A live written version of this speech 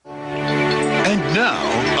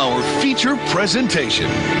feature presentation.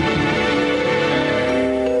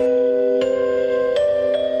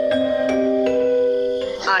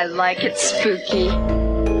 I like it spooky.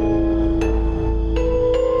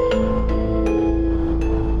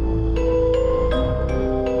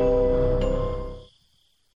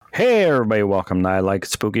 Hey everybody, welcome to I Like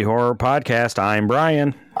Spooky Horror Podcast. I'm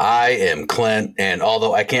Brian. I am Clint, and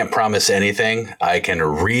although I can't promise anything, I can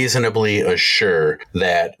reasonably assure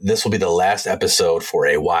that this will be the last episode for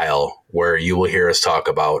a while where you will hear us talk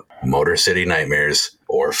about Motor City Nightmares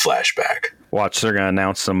or Flashback. Watch, they're going to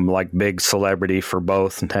announce some like big celebrity for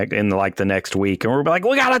both in like the next week. And we're like,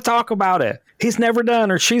 we got to talk about it. He's never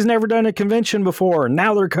done or she's never done a convention before.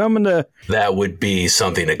 Now they're coming to... That would be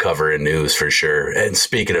something to cover in news for sure. And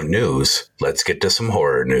speaking of news, let's get to some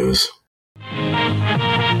horror news.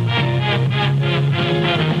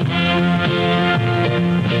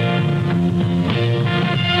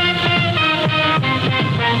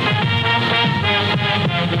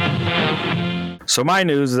 So my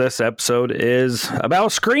news this episode is about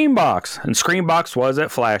Screambox. And Screambox was at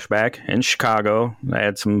Flashback in Chicago. They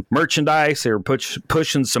had some merchandise. They were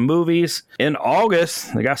pushing some movies. In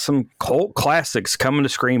August, they got some cult classics coming to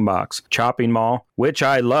Screambox. Chopping Mall, which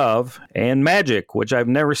I love, and Magic, which I've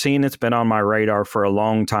never seen. It's been on my radar for a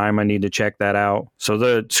long time. I need to check that out. So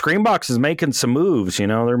the Screambox is making some moves. You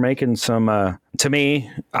know, they're making some, to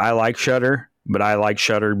me, I like Shudder. But I like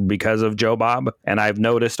Shudder because of Joe Bob. And I've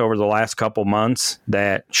noticed over the last couple months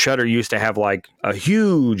that Shudder used to have like a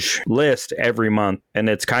huge list every month. And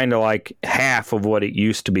it's kind of like half of what it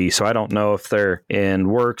used to be. So I don't know if they're in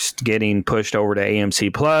works getting pushed over to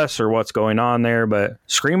AMC Plus or what's going on there. But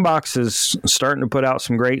Screambox is starting to put out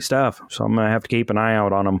some great stuff. So I'm going to have to keep an eye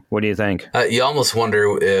out on them. What do you think? You almost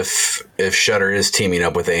wonder if Shudder is teaming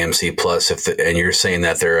up with AMC Plus, and you're saying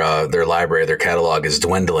that their library, their catalog is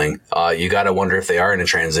dwindling. You got to wonder if they are in a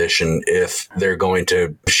transition, if they're going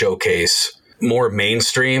to showcase more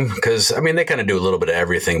mainstream, because I mean they kind of do a little bit of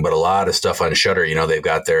everything, but a lot of stuff on Shudder. You know, they've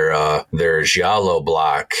got their Giallo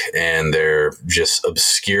block and their just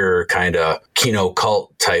obscure kind of Kino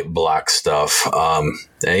cult type block stuff. And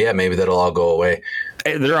yeah, maybe that'll all go away.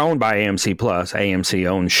 They're owned by AMC Plus. AMC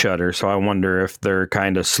owns Shudder, so I wonder if they're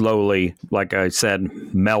kind of slowly, like I said,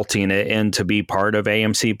 melting it in to be part of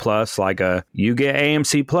AMC Plus. Like you get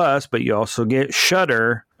AMC Plus, but you also get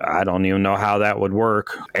Shudder. I don't even know how that would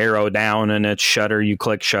work. Arrow down and it's Shudder. You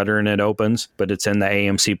click Shudder and it opens, but it's in the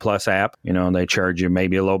AMC Plus app. You know, they charge you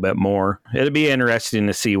maybe a little bit more. It'd be interesting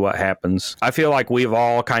to see what happens. I feel like we've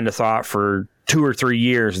all kind of thought for 2 or 3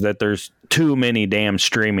 years that there's too many damn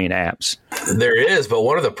streaming apps. There is, but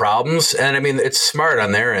one of the problems, and I mean, it's smart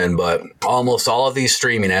on their end, but almost all of these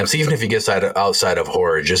streaming apps, even if you get outside of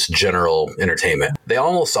horror, just general entertainment, they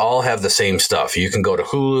almost all have the same stuff. You can go to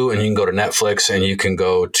Hulu and you can go to Netflix and you can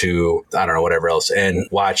go to, I don't know, whatever else, and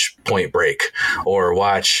watch Point Break or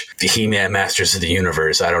watch the He-Man Masters of the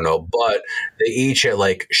Universe. I don't know, but they each at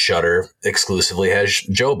like Shudder exclusively has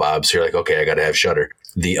Joe Bob. So you're like, okay, I got to have Shudder.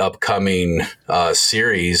 The upcoming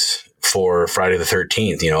series for Friday the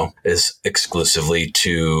 13th, you know, is exclusively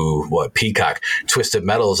to Peacock. Twisted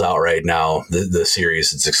Metal's out right now. The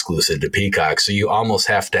series is exclusive to Peacock. So you almost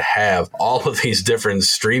have to have all of these different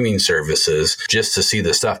streaming services just to see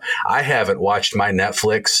the stuff. I haven't watched my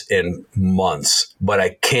Netflix in months, but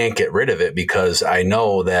I can't get rid of it because I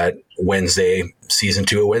know that season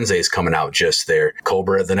 2 of Wednesday is coming out just there.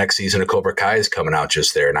 The next season of Cobra Kai is coming out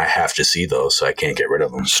just there, and I have to see those, so I can't get rid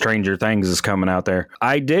of them. Stranger Things is coming out there.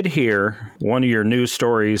 I did hear one of your news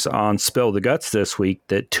stories on Spill the Guts this week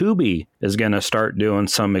that Tubi is going to start doing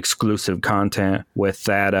some exclusive content with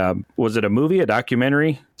that. Was it a movie, a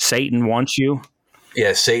documentary? Satan Wants You?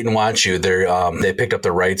 Yeah, Satan Wants You. They picked up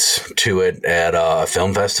the rights to it at a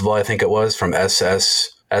film festival, I think it was, from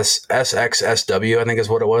SXSW, I think is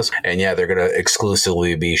what it was. And yeah, they're going to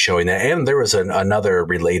exclusively be showing that. And there was another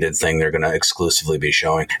related thing they're going to exclusively be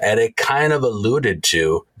showing. And it kind of alluded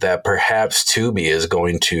to that perhaps Tubi is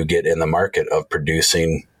going to get in the market of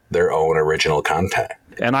producing their own original content.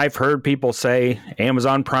 And I've heard people say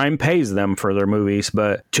Amazon Prime pays them for their movies,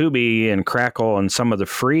 but Tubi and Crackle and some of the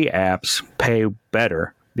free apps pay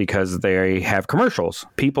better because they have commercials.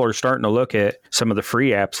 People are starting to look at some of the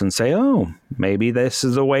free apps and say, oh, maybe this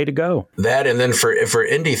is a way to go. That, and then for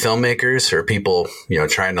indie filmmakers or people, you know,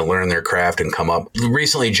 trying to learn their craft and come up,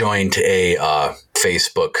 recently joined a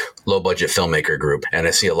Facebook low budget filmmaker group. And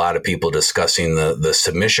I see a lot of people discussing the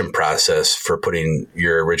submission process for putting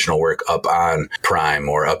your original work up on Prime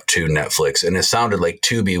or up to Netflix. And it sounded like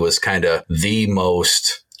Tubi was kind of the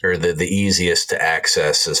most or the easiest to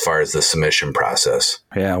access as far as the submission process.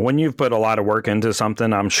 Yeah, when you've put a lot of work into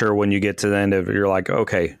something, I'm sure when you get to the end of it, you're like,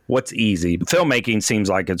 okay, what's easy? Filmmaking seems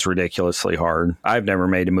like it's ridiculously hard. I've never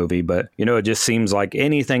made a movie, but, it just seems like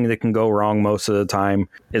anything that can go wrong most of the time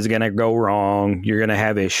is going to go wrong. You're going to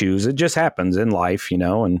have issues. It just happens in life,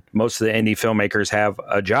 and most of the indie filmmakers have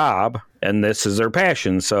a job, and this is their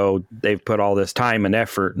passion. So they've put all this time and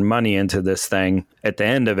effort and money into this thing. At the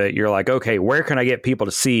end of it, you're like, okay, where can I get people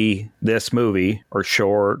to see this movie or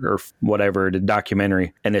short or whatever, the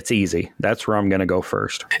documentary? And it's easy. That's where I'm going to go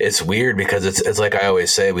first. It's weird because it's like I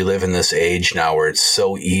always say, we live in this age now where it's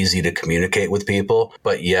so easy to communicate with people.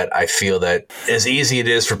 But yet I feel that as easy it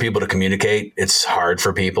is for people to communicate, it's hard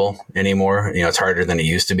for people anymore. It's harder than it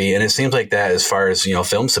used to be. And it seems like that as far as,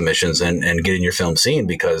 film submissions and getting your film seen,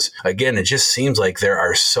 because again, it just seems like there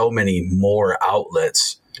are so many more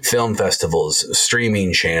outlets, film festivals,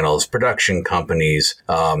 streaming channels, production companies.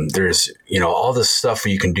 There's, all this stuff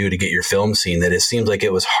you can do to get your film seen that it seems like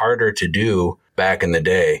it was harder to do back in the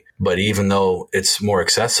day. But even though it's more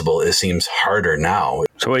accessible, it seems harder now.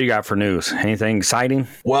 So what you got for news? Anything exciting?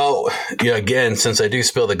 Well, again, since I do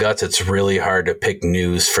spill the guts, it's really hard to pick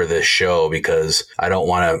news for this show because I don't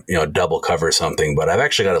want to, double cover something. But I've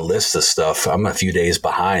actually got a list of stuff. I'm a few days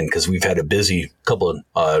behind because we've had a busy couple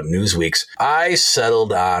of news weeks. I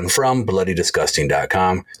settled on from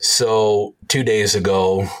bloodydisgusting.com. So 2 days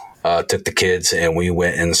ago, took the kids and we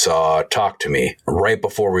went and saw Talk to Me. Right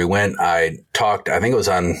before we went, I think it was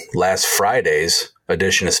on last Friday's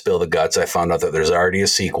edition of Spill the Guts. I found out that there's already a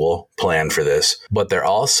sequel planned for this, but they're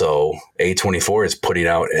also, A24 is putting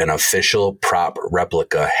out an official prop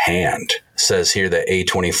replica hand. Says here that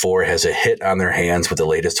A24 has a hit on their hands with the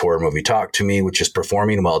latest horror movie Talk to Me, which is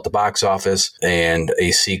performing well at the box office, and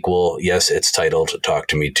a sequel, yes, it's titled Talk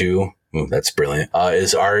to Me 2. That's brilliant.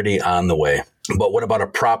 Is already on the way. But what about a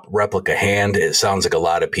prop replica hand? It sounds like a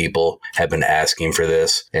lot of people have been asking for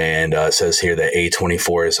this. And it says here that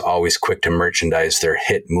A24 is always quick to merchandise their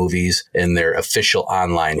hit movies in their official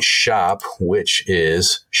online shop, which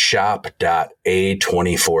is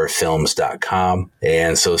shop.a24films.com.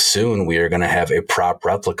 And so soon we are going to have a prop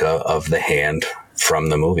replica of the hand from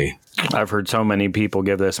the movie. I've heard so many people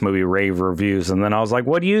give this movie rave reviews. And then I was like,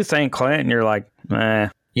 what do you think, Clint? And you're like, eh.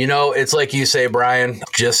 It's like you say, Brian,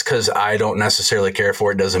 just because I don't necessarily care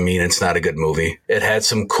for it doesn't mean it's not a good movie. It had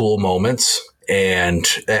some cool moments and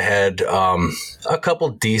it had a couple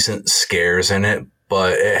decent scares in it,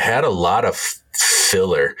 but it had a lot of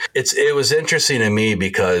filler. It was interesting to me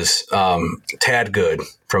because Tad Good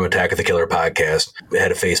from Attack of the Killer podcast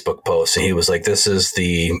had a Facebook post and he was like, this is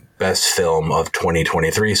the best film of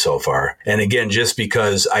 2023 so far. And again, just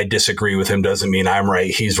because I disagree with him doesn't mean I'm right,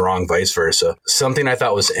 he's wrong, vice versa. Something I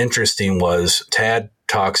thought was interesting was Tad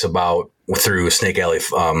talks about through Snake Alley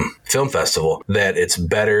Film Festival that it's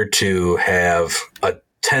better to have a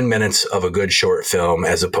 10 minutes of a good short film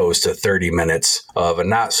as opposed to 30 minutes of a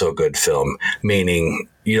not so good film, meaning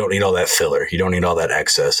you don't need all that filler. You don't need all that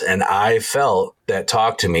excess. And I felt that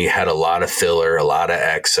Talk to Me had a lot of filler, a lot of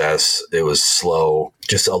excess. It was slow,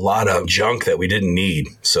 just a lot of junk that we didn't need.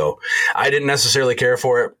 So I didn't necessarily care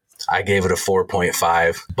for it. I gave it a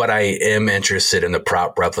 4.5, but I am interested in the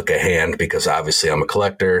prop replica hand because obviously I'm a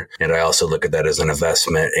collector and I also look at that as an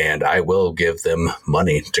investment and I will give them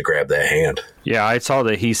money to grab that hand. Yeah, I saw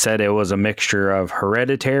that he said it was a mixture of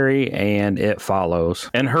Hereditary and It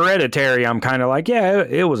Follows. And Hereditary, I'm kind of like, yeah,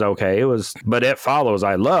 it was okay. But It Follows,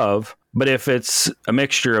 I love. But if it's a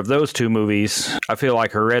mixture of those two movies, I feel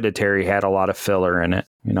like Hereditary had a lot of filler in it.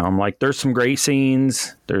 I'm like, there's some great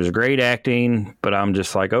scenes, there's great acting, but I'm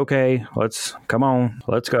just like, okay, let's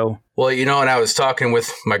go. Well, and I was talking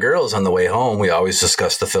with my girls on the way home. We always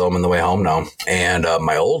discuss the film on the way home now. And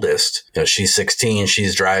my oldest, she's 16.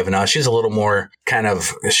 She's driving out. She's a little more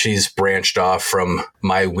she's branched off from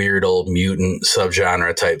my weird old mutant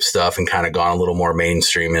subgenre type stuff and kind of gone a little more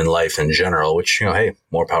mainstream in life in general, which, hey,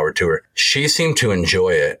 more power to her. She seemed to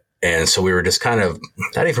enjoy it. And so we were just kind of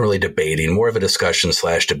not even really debating, more of a discussion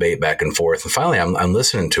 / debate back and forth. And finally, I'm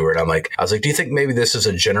listening to her and I was like, do you think maybe this is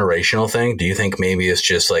a generational thing? Do you think maybe it's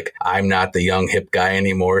just like, I'm not the young hip guy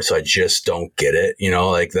anymore, so I just don't get it?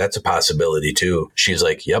 That's a possibility too. She's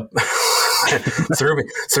like, yep. threw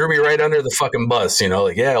me right under the fucking bus,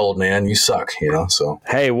 yeah, old man, you suck, so.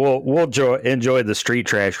 Hey, we'll enjoy the Street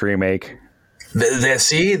Trash remake.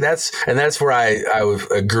 That's where I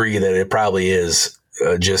would agree that it probably is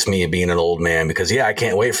just me being an old man, because I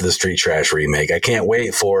can't wait for the Street Trash remake. I can't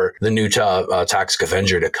wait for the new Toxic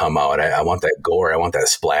Avenger to come out. I want that gore. I want that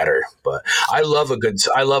splatter. But I love a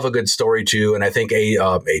good story too. And I think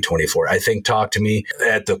A24, I think Talk to Me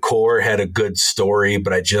at the core had a good story,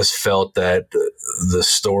 but I just felt that the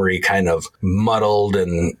story kind of muddled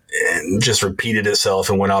and just repeated itself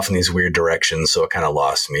and went off in these weird directions. So it kind of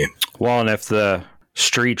lost me. Well, and if the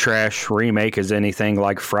Street Trash remake is anything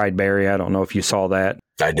like Fried Berry, I don't know if you saw that.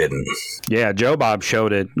 I didn't. Yeah, Joe Bob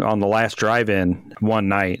showed it on the last drive-in one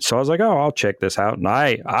night. So I was like, oh, I'll check this out. And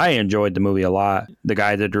I enjoyed the movie a lot. The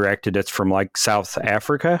guy that directed it's from like South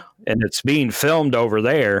Africa, and it's being filmed over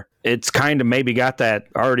there. It's kind of maybe got that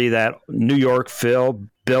New York feel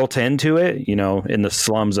built into it, in the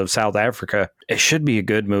slums of South Africa. It should be a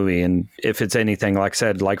good movie. And if it's anything, like I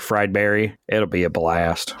said, like Fried Berry, it'll be a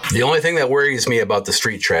blast. The only thing that worries me about the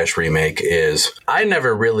Street Trash remake is I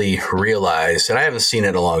never really realized, and I haven't seen it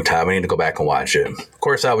in a long time. I need to go back and watch it. Of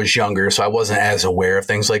course, I was younger, so I wasn't as aware of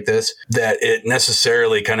things like this, that it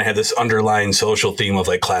necessarily kind of had this underlying social theme of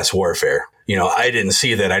like class warfare. I didn't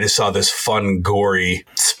see that. I just saw this fun, gory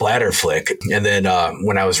splatter flick. And then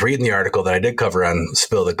when I was reading the article that I did cover on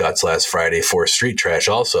Spill the Guts last Friday for Street Trash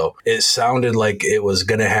also, it sounded like it was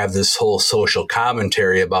going to have this whole social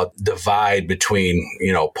commentary about divide between,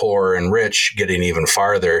 poor and rich getting even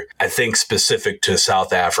farther. I think specific to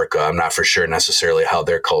South Africa. I'm not for sure necessarily how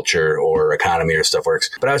their culture or economy or stuff works.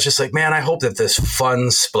 But I was just like, man, I hope that this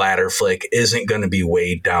fun splatter flick isn't going to be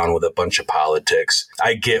weighed down with a bunch of politics.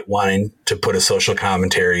 I get wanting to put a social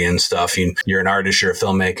commentary and stuff. You're an artist, you're a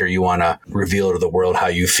filmmaker, you want to reveal to the world how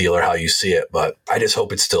you feel or how you see it. But I just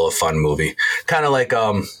hope it's still a fun movie. Kind of like,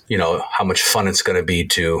 how much fun it's going to be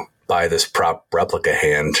to buy this prop replica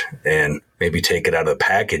hand and maybe take it out of the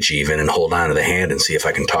package even and hold on to the hand and see if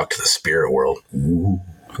I can talk to the spirit world. Ooh.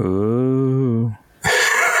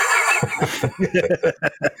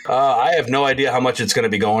 I have no idea how much it's going to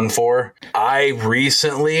be going for. I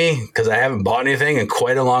recently, because I haven't bought anything in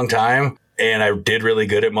quite a long time, and I did really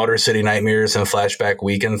good at Motor City Nightmares and Flashback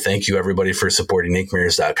Weekend. Thank you, everybody, for supporting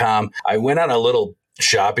inkmirrors.com. I went on a little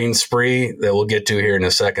shopping spree that we'll get to here in a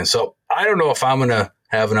second. So I don't know if I'm going to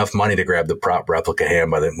have enough money to grab the prop replica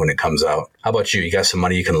hand when it comes out. How about you? You got some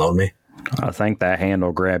money you can loan me? I think that hand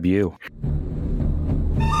will grab you.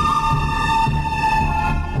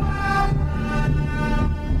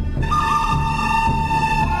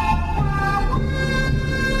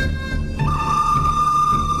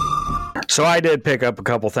 So I did pick up a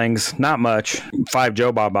couple things, not much. 5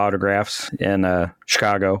 Joe Bob autographs in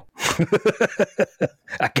Chicago.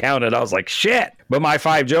 I counted. I was like, shit. But my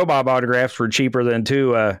 5 Joe Bob autographs were cheaper than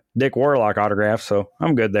 2 Dick Warlock autographs, so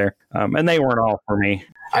I'm good there. And they weren't all for me.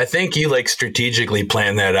 I think you strategically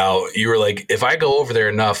planned that out. You were like, if I go over there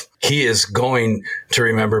enough, he is going to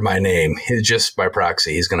remember my name. He's just by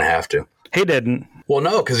proxy. He's going to have to. He didn't. Well,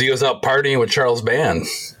 no, because he was out partying with Charles Band.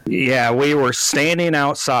 Yeah, we were standing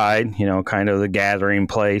outside, kind of the gathering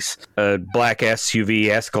place. A black SUV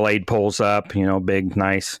Escalade pulls up, big,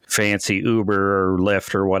 nice, fancy Uber or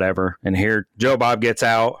Lyft or whatever. And here Joe Bob gets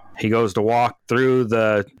out. He goes to walk through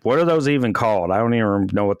what are those even called? I don't even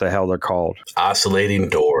know what the hell they're called. Oscillating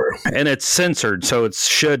door. And it's censored, so it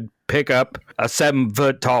should pick up a 7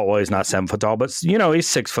 foot tall, well, he's not 7 foot tall, but, he's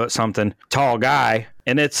 6 foot something tall guy,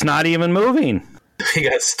 and it's not even moving. He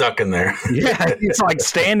got stuck in there. Yeah, it's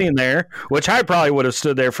standing there, which I probably would have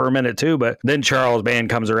stood there for a minute too, but then Charles Band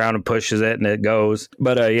comes around and pushes it and it goes.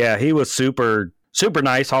 But yeah, he was super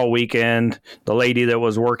nice all weekend. The lady that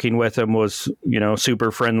was working with him was,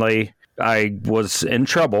 super friendly. I was in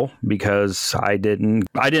trouble because I didn't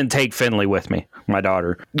take Finley with me. My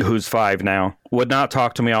daughter, who's 5 now, would not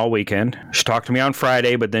talk to me all weekend. She talked to me on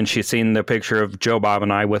Friday, but then she seen the picture of Joe Bob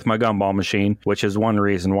and I with my gumball machine, which is one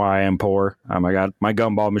reason why I am poor. I got my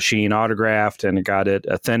gumball machine autographed and got it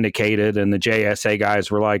authenticated, and the JSA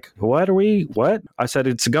guys were like, what? I said,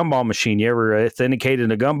 it's a gumball machine. You ever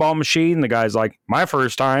authenticated a gumball machine? The guy's like, my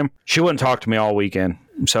first time. She wouldn't talk to me all weekend.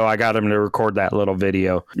 So I got him to record that little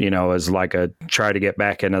video, as a try to get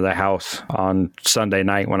back into the house on Sunday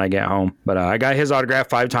night when I get home. But I got his autograph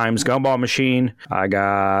 5 times, gumball machine. I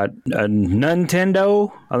got a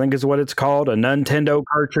Nintendo, I think is what it's called, a Nintendo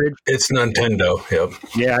cartridge. It's Nintendo, yep.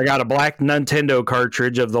 Yeah, I got a black Nintendo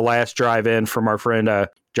cartridge of the last drive-in from our friend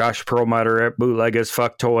Josh Perlmutter at Bootleggers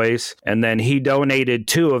Fuck Toys, and then he donated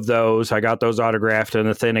 2 of those. I got those autographed and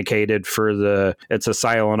authenticated for it's a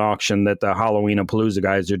silent auction that the Halloween-a-Palooza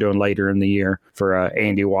guys are doing later in the year for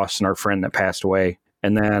Andy Wasson, our friend that passed away.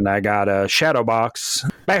 And then I got a Shadow Box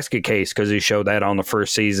basket case because he showed that on the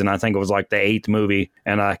first season. I think it was like the 8th movie,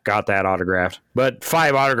 and I got that autographed. But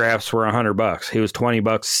 5 autographs were $100. He was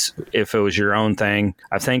 $20 if it was your own thing.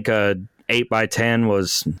 I think 8x10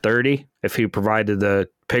 was $30 if he provided the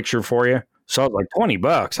picture for you. So I was like,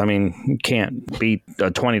 $20. I mean, you can't beat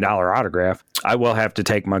a $20 autograph. I will have to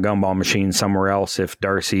take my gumball machine somewhere else if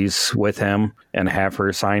Darcy's with him and have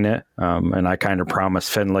her sign it. And I kind of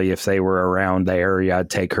promised Finley if they were around the area, I'd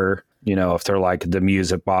take her. You know, if they're like the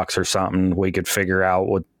music box or something, we could figure out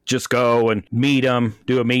what. Just go and meet them,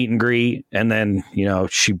 do a meet and greet, and then, you know,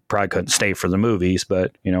 she probably couldn't stay for the movies,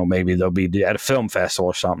 but, you know, maybe they'll be at a film festival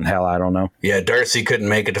or something. Hell, I don't know. Yeah, Darcy couldn't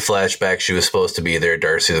make it to Flashback. She was supposed to be there,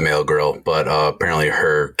 Darcy the mail girl, but apparently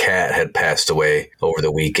her cat had passed away over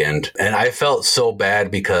the weekend. And I felt so bad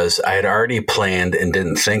because I had already planned and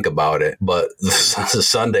didn't think about it. But the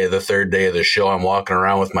Sunday, the 3rd day of the show, I'm walking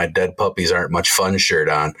around with my Dead Puppies Aren't Much Fun shirt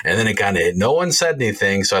on. And then it kind of hit. No one said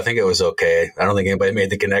anything, so I think it was okay. I don't think anybody made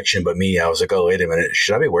the connection but me. I was like, oh, wait a minute.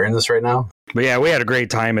 Should I be wearing this right now? But yeah, we had a great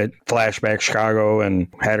time at Flashback Chicago and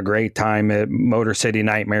had a great time at Motor City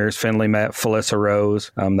Nightmares. Finley met Felissa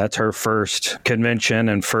Rose. That's her first convention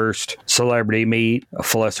and first celebrity meet.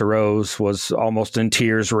 Felissa Rose was almost in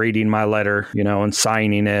tears reading my letter, you know, and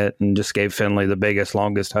signing it, and just gave Finley the biggest,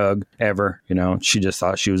 longest hug ever. You know, she just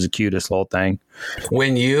thought she was the cutest little thing.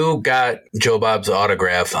 When you got Joe Bob's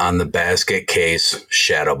autograph on the basket case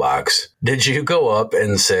Shadow Box, did you go up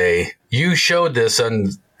and say, you showed this on...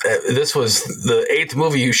 this was the 8th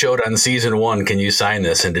movie you showed on season 1. Can you sign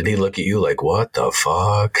this? And did he look at you like, what the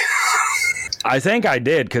fuck? I think I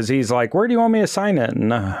did, because he's like, where do you want me to sign it?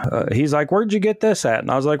 And he's like, where'd you get this at? And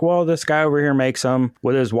I was like, well, this guy over here makes them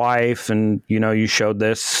with his wife. And, you know, you showed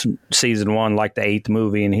this season 1, like the 8th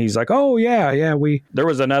movie. And he's like, oh, yeah. There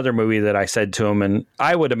was another movie that I said to him, and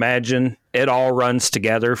I would imagine it all runs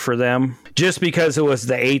together for them. Just because it was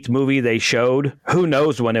the 8th movie they showed, who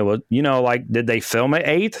knows when it was, you know, like, did they film it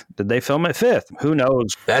 8th? Did they film it 5th? Who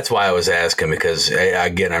knows? That's why I was asking, because,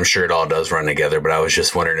 again, I'm sure it all does run together, but I was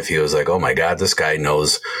just wondering if he was like, oh my God, this guy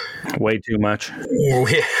knows way too much.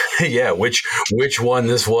 Yeah, which one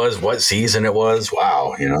this was, what season it was.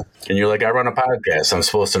 Wow, you know. And you're like, I run a podcast. I'm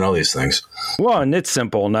supposed to know these things. Well, and it's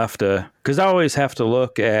simple enough to, because I always have to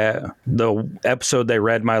look at the episode they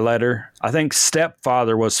read my letter. I think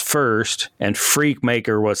Stepfather was first and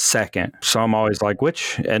Freakmaker was second. So I'm always like,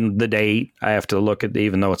 which? And the date, I have to look at,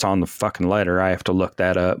 even though it's on the fucking letter, I have to look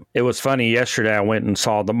that up. It was funny. Yesterday, I went and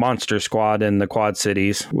saw the Monster Squad in the Quad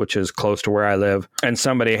Cities, which is close to where I live. And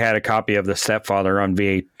somebody had a copy of the Stepfather on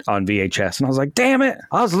VHS. And I was like, damn it.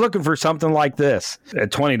 I was looking for something like this.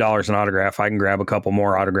 At $20 an autograph, I can grab a couple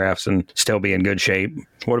more autographs and still be in good shape.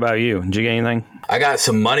 What about you? Did you get anything? I got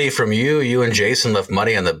some money from you. You and Jason left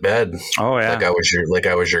money on the bed. Oh yeah, like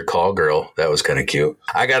I was your call girl. That was kind of cute.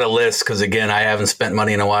 I got a list because again, I haven't spent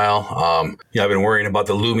money in a while. I've been worrying about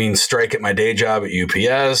the looming strike at my day job at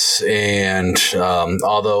UPS, and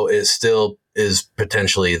although it still is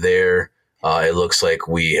potentially there, it looks like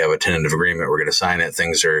we have a tentative agreement. We're going to sign it.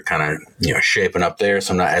 Things are kind of shaping up there,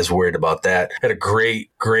 so I'm not as worried about that. Had a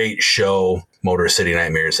great show, Motor City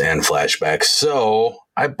Nightmares and Flashback. So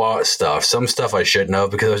I bought stuff, some stuff I shouldn't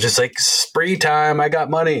have, because I was just like, spree time, I got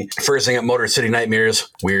money. First thing at Motor City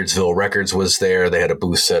Nightmares, Weirdsville Records was there. They had a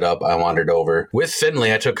booth set up. I wandered over with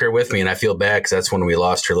Finley. I took her with me, and I feel bad because that's when we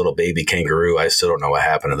lost her little baby kangaroo. I still don't know what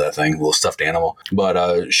happened to that thing, little stuffed animal.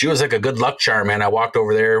 But she was like a good luck charm, man. I walked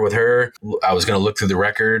over there with her. I was going to look through the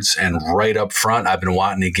records, and right up front, I've been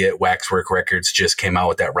wanting to get Waxwork Records, just came out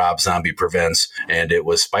with that Rob Zombie Prevents, and it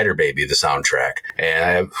was Spider Baby, the soundtrack.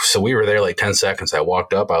 And so we were there like 10 seconds. I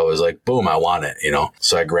walked up, I was like, boom, I want it,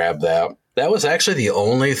 so I grabbed that. That was actually the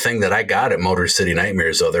only thing that I got at Motor City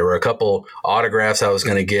Nightmares, though. There were a couple autographs I was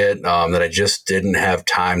going to get that I just didn't have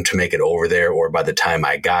time to make it over there, or by the time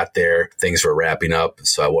I got there, things were wrapping up,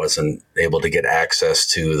 so I wasn't able to get access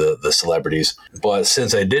to the celebrities. But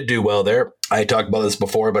since I did do well there, I talked about this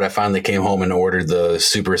before, but I finally came home and ordered the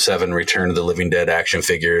Super 7 Return of the Living Dead action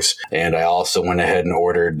figures. And I also went ahead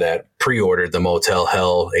and pre-ordered the Motel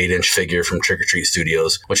Hell 8-inch figure from Trick or Treat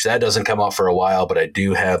Studios, which that doesn't come out for a while, but I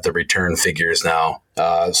do have the return figures now.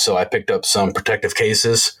 So I picked up some protective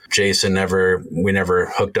cases. Jason we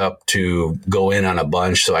never hooked up to go in on a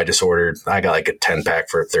bunch. So I got like a 10 pack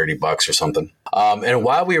for $30 or something. And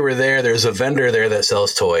while we were there, there's a vendor there that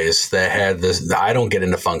sells toys that had this. I don't get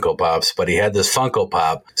into Funko Pops, but he had this Funko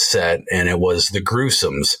Pop set, and it was the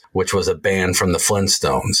Gruesomes, which was a band from the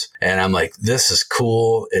Flintstones. And I'm like, this is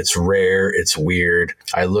cool. It's rare. It's weird.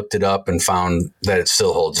 I looked it up and found that it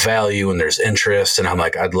still holds value and there's interest. And I'm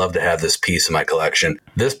like, I'd love to have this piece in my collection. And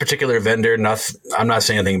this particular vendor, I'm not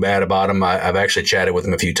saying anything bad about him. I've actually chatted with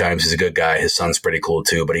him a few times. He's a good guy. His son's pretty cool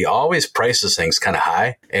too, but he always prices things kind of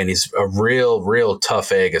high. And he's a real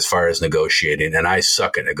tough egg as far as negotiating. And I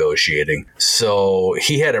suck at negotiating. So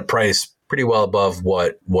he had a price pretty well above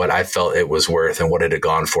what I felt it was worth and what it had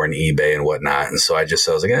gone for in eBay and whatnot. And so I was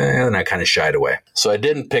like, and I kind of shied away. So I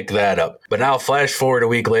didn't pick that up. But now flash forward a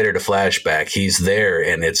week later to Flashback. He's there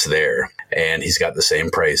and it's there. And he's got the same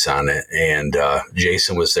price on it. And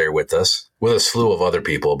Jason was there with us, with a slew of other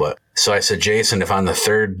people. But so I said, Jason, if on the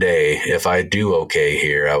third day, if I do okay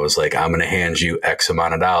here, I was like, I'm going to hand you X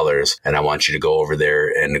amount of dollars and I want you to go over there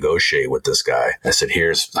and negotiate with this guy. I said,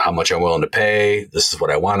 here's how much I'm willing to pay. This is what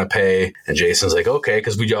I want to pay. And Jason's like, okay,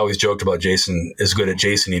 because we always joked about Jason is good at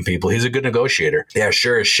Jasoning people. He's a good negotiator. Yeah,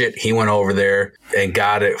 sure as shit. He went over there and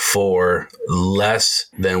got it for less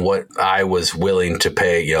than what I was willing to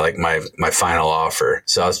pay, you know, like my final offer.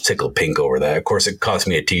 So I was tickled pink over that. Of course, it cost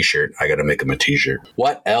me a t-shirt. I got to make him a t-shirt.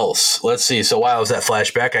 What else? Let's see. So while I was at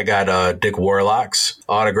Flashback, I got Dick Warlock's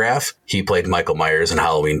autograph. He played Michael Myers in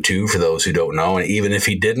Halloween 2, for those who don't know. And even if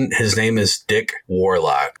he didn't, his name is Dick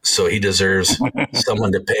Warlock. So he deserves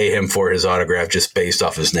someone to pay him for his autograph just based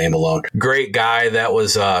off his name alone. Great guy. That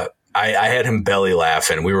was... I had him belly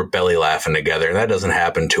laughing. We were belly laughing together. And that doesn't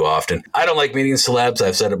happen too often. I don't like meeting celebs.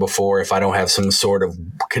 I've said it before. If I don't have some sort of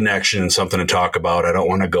connection and something to talk about, I don't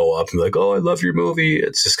want to go up and be like, oh, I love your movie.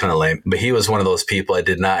 It's just kind of lame. But he was one of those people I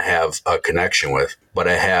did not have a connection with. But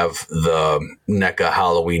I have the NECA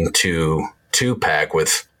Halloween 2 2-pack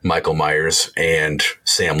with Michael Myers and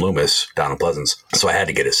Sam Loomis down in Pleasance. So I had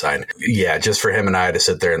to get it signed. Yeah, just for him and I to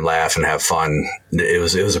sit there and laugh and have fun. It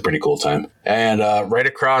was a pretty cool time. And right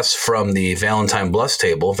across from the Valentine Bluffs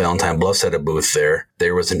table, Valentine Bluffs had a booth there.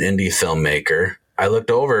 There was an indie filmmaker. I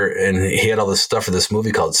looked over and he had all this stuff for this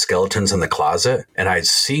movie called Skeletons in the Closet. And I'd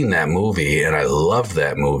seen that movie and I loved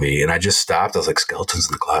that movie. And I just stopped. I was like, Skeletons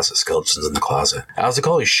in the Closet, Skeletons in the Closet. I was like,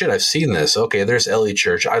 holy shit, I've seen this. Okay, there's Ellie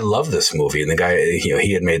Church. I love this movie. And the guy, you know,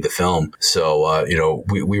 he had made the film. So, you know,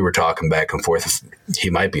 we were talking back and forth.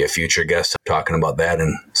 He might be a future guest talking about that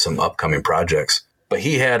and some upcoming projects. But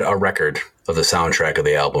he had a record of the soundtrack of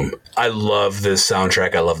the album. I love this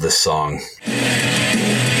soundtrack. I love this song.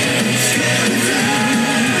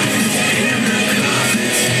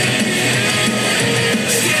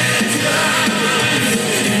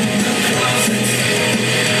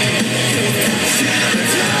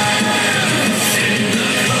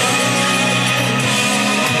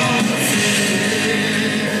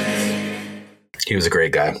 He was a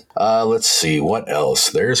great guy. Let's see. What else?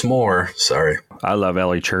 There's more. Sorry. I love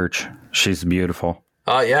Ellie Church. She's beautiful.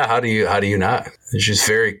 Yeah. How do you not? She's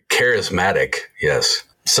very charismatic. Yes.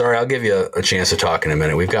 Sorry, I'll give you a chance to talk in a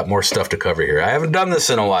minute. We've got more stuff to cover here. I haven't done this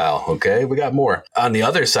in a while, okay? We got more. On the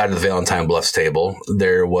other side of the Valentine Bluffs table,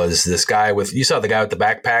 there was this guy you saw the guy with the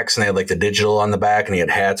backpacks, and they had like the digital on the back, and he had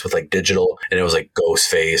hats with like digital, and it was like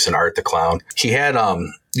Ghostface and Art the Clown. He had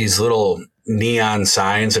these little neon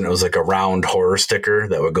signs, and it was like a round horror sticker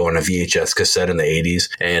that would go in a VHS cassette in the 80s.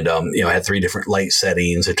 And, you know, it had 3 different light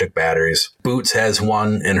settings. It took batteries. Boots has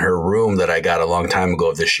one in her room that I got a long time ago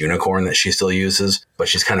of this unicorn that she still uses, but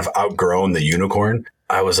she's kind of outgrown the unicorn.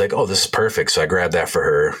 I was like, oh, this is perfect. So I grabbed that for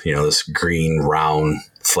her, you know, this green, round,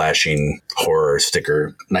 flashing horror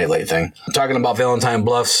sticker nightlight thing. Talking about Valentine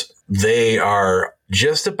Bluffs, they are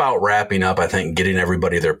just about wrapping up, I think, getting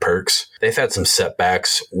everybody their perks. They've had some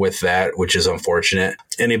setbacks with that, which is unfortunate.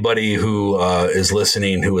 Anybody who is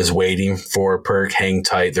listening, who is waiting for a perk, hang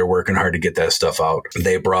tight. They're working hard to get that stuff out.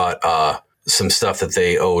 They brought some stuff that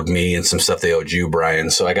they owed me and some stuff they owed you, Brian.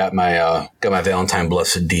 So I got my Valentine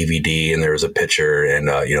Bluffs DVD, and there was a picture and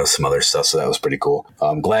you know, some other stuff. So that was pretty cool.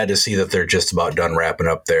 I'm glad to see that they're just about done wrapping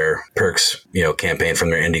up their perks, you know, campaign from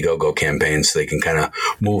their Indiegogo campaign, so they can kind of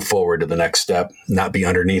move forward to the next step, not be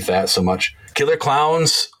underneath that so much. Killer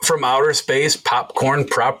Clowns from Outer Space popcorn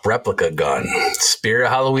prop replica gun. Spirit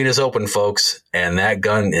Halloween is open, folks, and that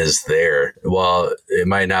gun is there. Well, it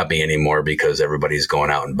might not be anymore because everybody's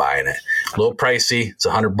going out and buying it. A little pricey. It's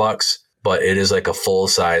 $100, but it is like a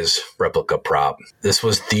full-size replica prop. This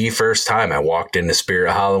was the first time I walked into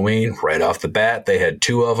Spirit Halloween. Right off the bat, they had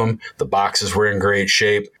 2 of them. The boxes were in great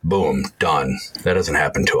shape. Boom, done. That doesn't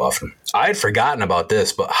happen too often. I had forgotten about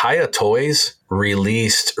this, but Hiya Toys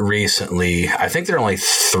released recently, I think they're only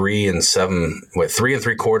 3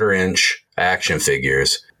 3.75 inch action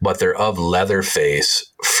figures, but they're of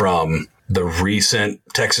Leatherface from the recent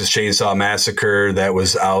Texas Chainsaw Massacre that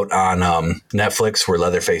was out on Netflix, where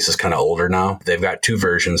Leatherface is kind of older now. They've got two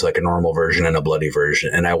versions, like a normal version and a bloody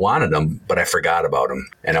version. And I wanted them, but I forgot about them.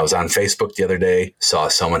 And I was on Facebook the other day, saw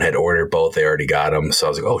someone had ordered both. They already got them. So I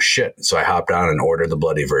was like, oh, shit. So I hopped on and ordered the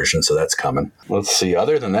bloody version. So that's coming. Let's see.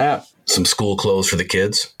 Other than that, some school clothes for the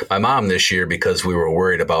kids. My mom this year, because we were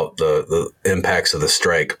worried about the impacts of the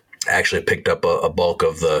strike, actually picked up a bulk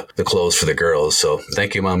of the clothes for the girls. So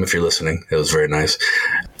thank you, Mom, if you're listening. It was very nice.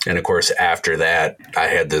 And of course, after that, I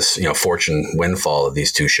had this, fortune windfall of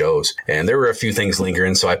these two shows, and there were a few things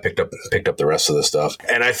lingering. So I picked up the rest of the stuff,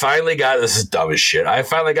 and I finally got, this is dumb as shit, I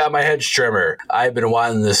finally got my hedge trimmer. I've been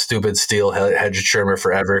wanting this stupid steel hedge trimmer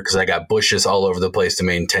forever because I got bushes all over the place to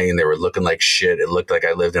maintain. They were looking like shit. It looked like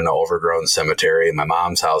I lived in an overgrown cemetery. My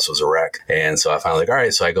mom's house was a wreck, and so I finally all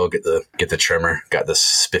right. So I go get the trimmer. Got this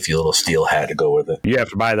spiffy little steel hat to go with it. You have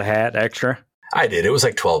to buy the hat extra? I did. It was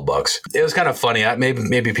like $12. It was kind of funny.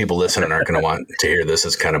 Maybe people listening aren't going to want to hear this.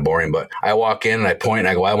 It's kind of boring, but I walk in and I point and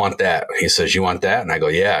I go, I want that. He says, you want that? And I go,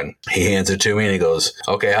 yeah. And he hands it to me and he goes,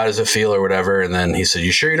 okay, how does it feel or whatever? And then he said,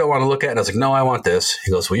 you sure you don't want to look at it? And I was like, no, I want this.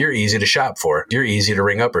 He goes, well, you're easy to shop for. You're easy to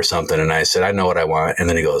ring up or something. And I said, I know what I want. And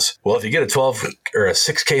then he goes, well, if you get a 12 or a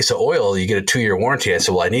 6 case of oil, you get a 2-year warranty. I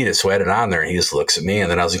said, well, I need it. So I had it on there. And he just looks at me. And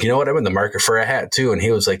then I was like, you know what? I'm in the market for a hat too. And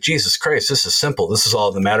he was like, Jesus Christ, this is simple. This is all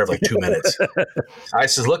in the matter of like 2 minutes. I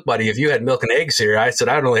said, look, buddy, if you had milk and eggs here, I said,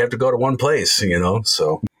 I'd only have to go to one place,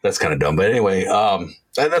 so that's kind of dumb. But anyway,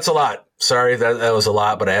 that's a lot. Sorry, that was a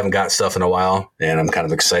lot, but I haven't got stuff in a while, and I'm kind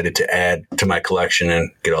of excited to add to my collection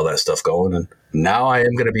and get all that stuff going. And now I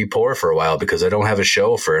am going to be poor for a while because I don't have a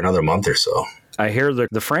show for another month or so. I hear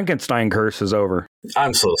the Frankenstein curse is over.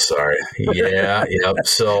 I'm so sorry. Yeah, yep.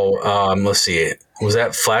 So let's see. Was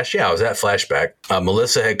that Flash? Yeah, I was at Flashback.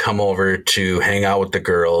 Melissa had come over to hang out with the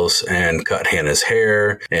girls and cut Hannah's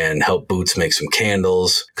hair and help Boots make some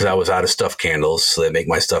candles because I was out of stuffed candles. So they make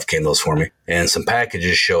my stuffed candles for me. And some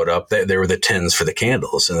packages showed up. They were the tins for the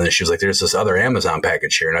candles. And then she was like, there's this other Amazon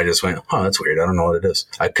package here. And I just went, oh, that's weird. I don't know what it is.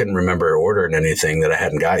 I couldn't remember ordering anything that I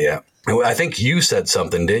hadn't got yet. I think you said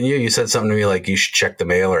something, didn't you? You said something to me like you should check the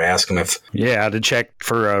mail or ask them if... Yeah, to check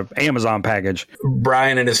for an Amazon package.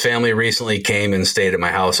 Brian and his family recently came and stayed at my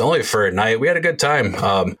house only for a night. We had a good time.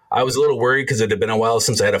 I was a little worried because it had been a while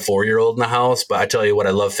since I had a 4-year-old in the house. But I tell you what,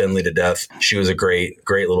 I love Finley to death. She was a great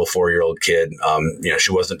little 4-year-old kid.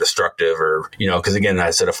 She wasn't destructive or, because again, I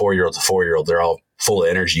said a 4-year-old's a 4-year-old. They're all full of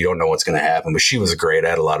energy. You don't know what's going to happen, but she was great. I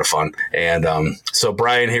had a lot of fun. And so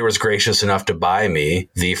Brian here was gracious enough to buy me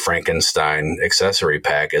the Frankenstein accessory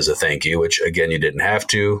pack as a thank you, which again, you didn't have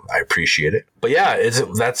to. I appreciate it. But yeah,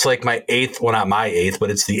 that's like my 8th, well, not my 8th,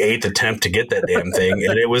 but it's the 8th attempt to get that damn thing.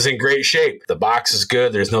 And it was in great shape. The box is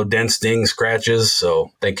good. There's no dents, dings, scratches.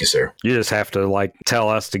 So thank you, sir. You just have to tell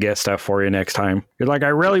us to get stuff for you next time. You're like, I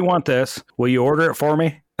really want this. Will you order it for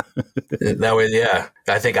me? That way, yeah.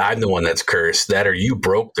 I think I'm the one that's cursed. That or you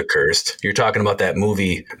broke the cursed. You're talking about that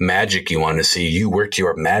movie Magic you wanted to see. You worked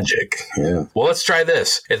your magic. Yeah. Well, let's try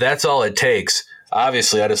this. If that's all it takes,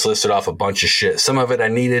 obviously I just listed off a bunch of shit. Some of it I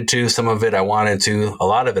needed to, some of it I wanted to. A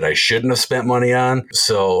lot of it I shouldn't have spent money on.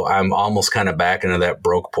 So I'm almost kind of back into that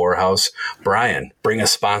broke poorhouse. Brian, bring a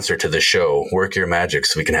sponsor to the show. Work your magic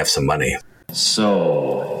so we can have some money.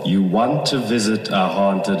 So, you want to visit a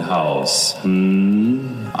haunted house?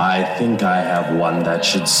 I think I have one that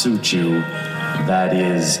should suit you. That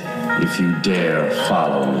is, if you dare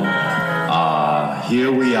follow me.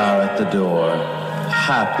 Here we are at the door.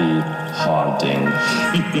 Happy haunting.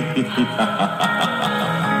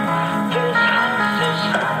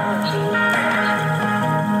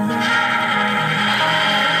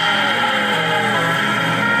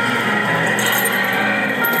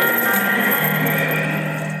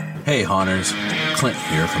 Hey haunters, Clint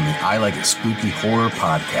here from the I Like It Spooky Horror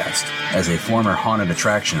Podcast. As a former haunted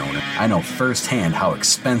attraction owner, I know firsthand how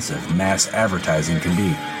expensive mass advertising can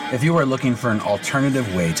be. If you are looking for an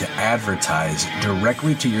alternative way to advertise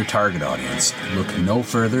directly to your target audience, look no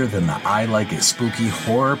further than the I Like It Spooky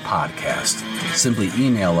Horror Podcast. Simply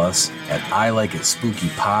email us at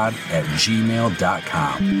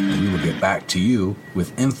ilikeitspookypod@gmail.com and we will get back to you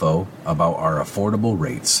with info about our affordable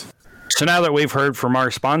rates. So now that we've heard from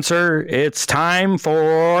our sponsor, it's time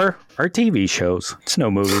for our TV shows. It's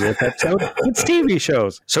no movie this episode. It's TV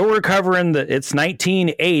shows. So we're covering it's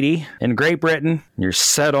 1980 in Great Britain. You're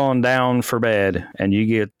set on down for bed and you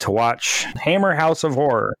get to watch Hammer House of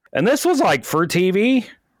Horror. And this was like for TV,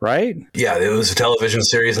 right? Yeah, it was a television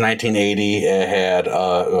series in 1980. It had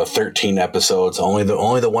 13 episodes, only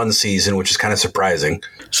the one season, which is kind of surprising.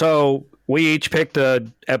 So We each picked a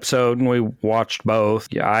episode and we watched both.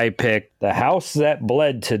 I picked The House That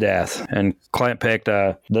Bled to Death, and Clint picked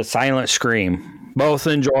The Silent Scream. Both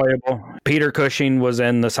enjoyable. Peter Cushing was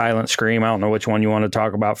in The Silent Scream. I don't know which one you want to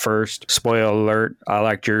talk about first. Spoiler alert, I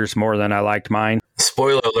liked yours more than I liked mine.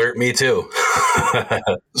 Spoiler alert, me too.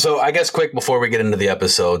 So I guess quick before we get into the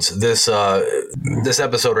episodes, this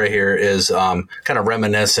episode right here is kind of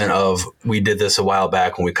reminiscent of, we did this a while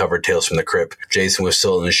back when we covered Tales from the Crypt. Jason was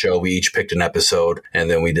still in the show. We each picked an episode and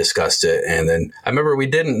then we discussed it. And then I remember we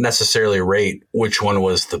didn't necessarily rate which one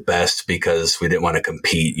was the best because we didn't want to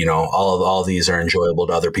compete. You know, all these are enjoyable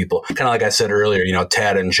to other people. Kind of like I said earlier, you know,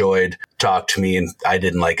 Tad enjoyed Talk to Me and I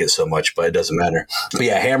didn't like it so much, but it doesn't matter. But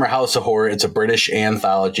yeah, Hammer House of Horror. It's a British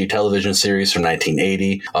anthology television series from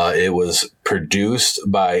 1980. It was produced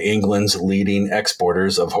by England's leading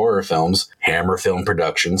exporters of horror films, Hammer Film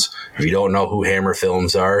Productions. If you don't know who Hammer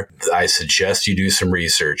Films are, I suggest you do some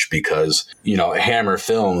research because, you know, Hammer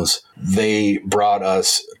Films, they brought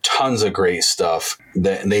us tons of great stuff.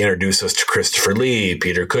 They introduced us to Christopher Lee,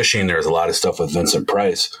 Peter Cushing. There's a lot of stuff with Vincent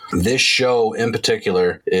Price. This show in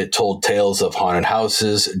particular, it told tales of haunted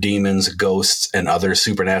houses, demons, ghosts, and other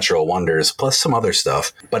supernatural wonders, plus some other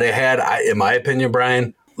stuff. But it had, in my opinion,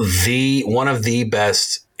 Brian, one of the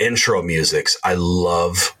best intro musics. I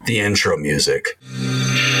love the intro music.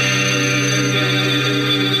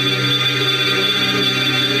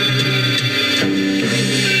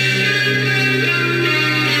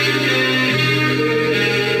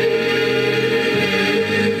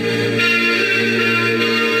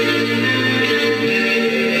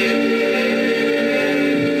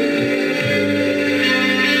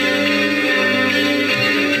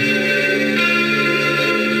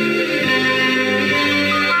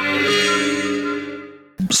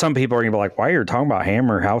 Some people are going to be like, why are you talking about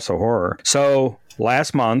Hammer House of Horror? So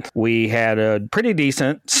last month, we had a pretty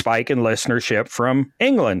decent spike in listenership from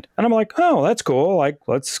England. And I'm like, oh, that's cool. Like,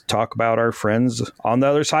 let's talk about our friends on the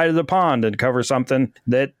other side of the pond and cover something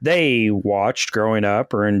that they watched growing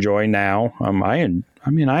up or enjoy now.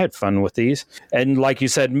 I had fun with these. And like you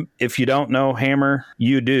said, if you don't know Hammer,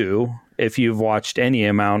 you do. If you've watched any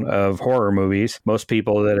amount of horror movies, most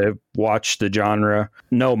people that have watched the genre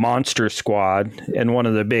know Monster Squad. And one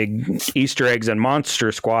of the big Easter eggs in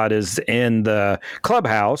Monster Squad is in the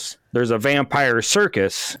clubhouse. There's a vampire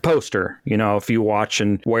circus poster, you know, if you watch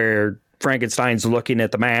and where Frankenstein's looking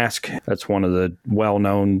at the mask. That's one of the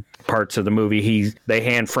well-known parts of the movie. They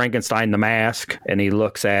hand Frankenstein the mask and he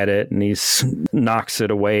looks at it and he knocks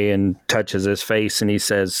it away and touches his face and he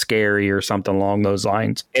says scary or something along those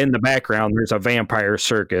lines. In the background, there's a vampire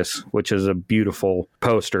circus, which is a beautiful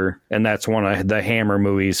poster. And that's one of the Hammer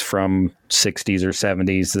movies from 60s or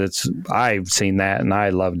 70s. I've seen that and I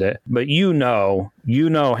loved it. But you know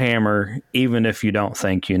Hammer, even if you don't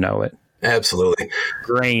think you know it. Absolutely.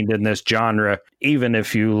 Ingrained in this genre, even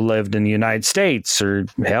if you lived in the United States or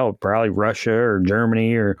hell, probably Russia or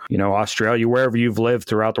Germany or, you know, Australia, wherever you've lived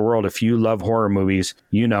throughout the world, if you love horror movies,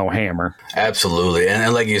 you know Hammer. Absolutely.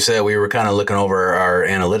 And like you said, we were kind of looking over our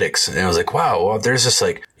analytics and I was like, wow, well, there's this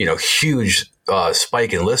like, you know, huge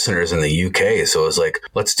spike in listeners in the UK. So it's like,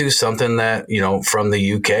 let's do something that, you know, from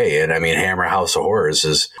the UK. And I mean, Hammer House of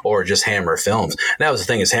Horrors or just Hammer Films. And that was the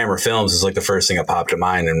thing, is Hammer Films is like the first thing that popped to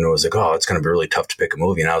mind. And it was like, oh, it's going to be really tough to pick a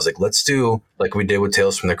movie. And I was like, let's do like we did with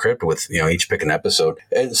Tales from the Crypt with, you know, each pick an episode.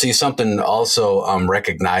 And see something also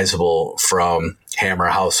recognizable from Hammer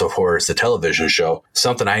House of Horrors, the television show.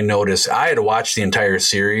 Something I noticed, I had watched the entire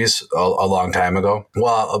series a long time ago.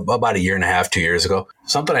 Well, about a year and a half, 2 years ago.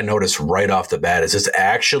 Something I noticed right off the bat is it's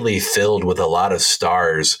actually filled with a lot of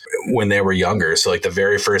stars when they were younger. So like the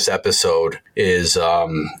very first episode is,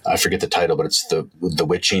 I forget the title, but it's the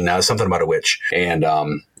witching, something about a witch. And,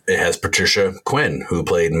 it has Patricia Quinn, who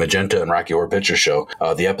played Magenta in Rocky Horror Picture Show.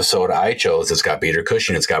 The episode I chose, it's got Peter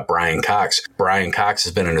Cushing. It's got Brian Cox. Brian Cox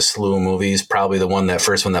has been in a slew of movies. Probably that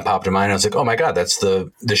first one that popped in mind. I was like, oh my God, that's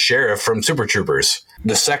the sheriff from Super Troopers.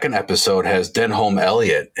 The second episode has Denholm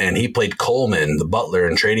Elliott, and he played Coleman, the butler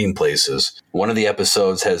in Trading Places. One of the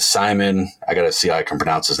episodes has Simon, I got to see how I can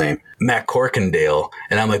pronounce his name, Matt Corkindale.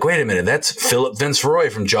 And I'm like, wait a minute, that's Philip Vince Roy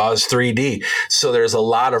from Jaws 3D. So there's a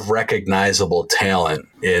lot of recognizable talent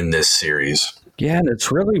in this series. Yeah, and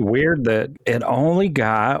it's really weird that it only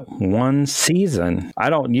got one season.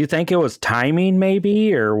 You think it was timing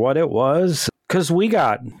maybe or what it was? Because we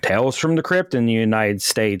got Tales from the Crypt in the United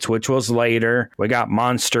States, which was later. We got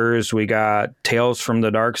Monsters. We got Tales from the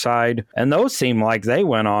Dark Side. And those seem like they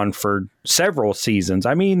went on for several seasons.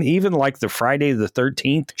 I mean, even like the Friday the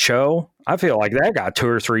 13th show, I feel like that got 2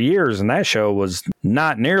 or 3 years, and that show was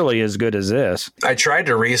not nearly as good as this. I tried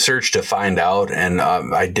to research to find out, and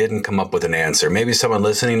I didn't come up with an answer. Maybe someone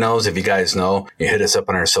listening knows. If you guys know, you hit us up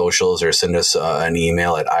on our socials or send us an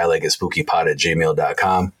email at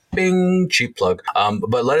ilikeitspookypod@gmail.com. Bing, cheap plug.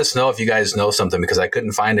 But let us know if you guys know something, because I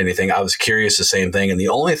couldn't find anything. I was curious, the same thing. And the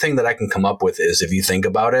only thing that I can come up with is, if you think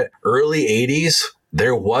about it, early 80s,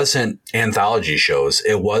 there wasn't anthology shows.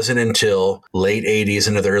 It wasn't until late 80s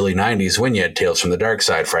into the early 90s when you had Tales from the Dark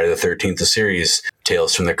Side, Friday the 13th, the series,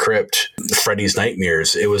 Tales from the Crypt, Freddy's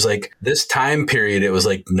Nightmares. It was like this time period, it was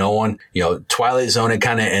like no one, Twilight Zone had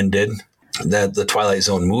kind of ended. The Twilight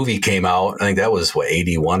Zone movie came out. I think that was,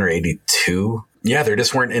 81 or 82? Yeah, there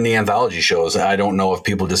just weren't any anthology shows. I don't know if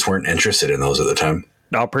people just weren't interested in those at the time.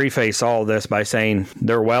 I'll preface all this by saying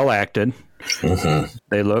they're well acted. Mm-hmm.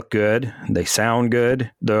 They look good. They sound good.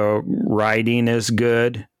 The writing is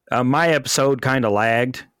good. My episode kind of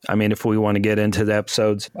lagged. I mean, if we want to get into the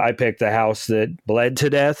episodes, I picked the house that bled to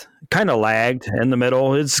death. Kind of lagged in the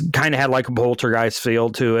middle. It's kind of had like a Poltergeist feel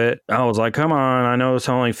to it. I was like, come on. I know it's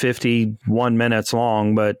only 51 minutes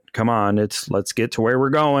long, but come on. Let's get to where we're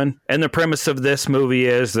going. And the premise of this movie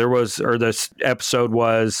is this episode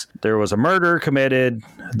was, there was a murder committed.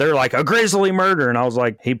 They're like, a grisly murder. And I was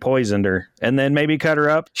like, he poisoned her and then maybe cut her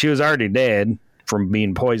up. She was already dead from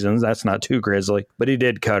being poisoned. That's not too grisly, but he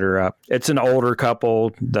did cut her up. It's an older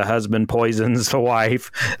couple. The husband poisons the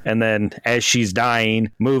wife, and then as she's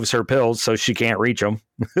dying, moves her pills so she can't reach them.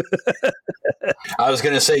 I was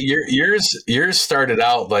going to say, yours started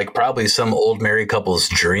out like probably some old married couple's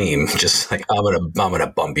dream. Just like, I'm gonna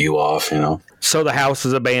bump you off, So the house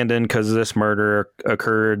is abandoned because this murder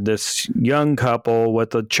occurred. This young couple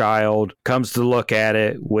with a child comes to look at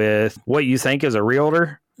it with what you think is a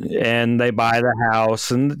realtor. And they buy the house,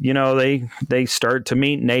 and they start to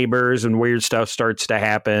meet neighbors, and weird stuff starts to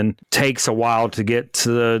happen. Takes a while to get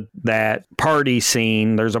to that party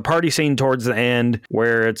scene. There's a party scene towards the end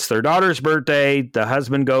where it's their daughter's birthday. The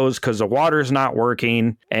husband goes because the water's not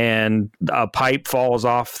working, and a pipe falls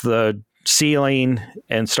off the ceiling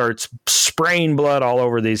and starts spraying blood all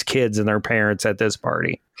over these kids and their parents at this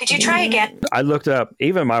party. Could you try again? I looked up,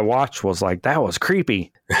 even my watch was like, that was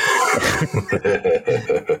creepy.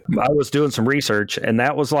 I was doing some research, and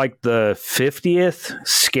that was like the 50th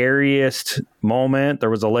scariest moment. There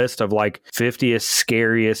was a list of like 50th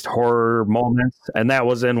scariest horror moments, and that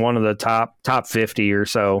was in one of the top 50 or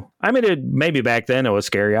so. I mean, maybe back then it was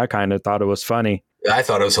scary. I kind of thought it was funny. I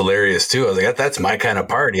thought it was hilarious too. I was like, that's my kind of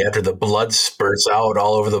party. After the blood spurts out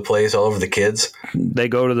all over the place, all over the kids. They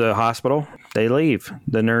go to the hospital. They leave.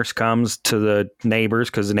 The nurse comes to the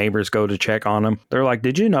neighbors because the neighbors go to check on them. They're like,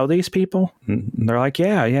 did you know these people? And they're like,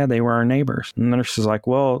 yeah, they were our neighbors. And the nurse is like,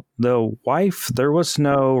 well, the wife, there was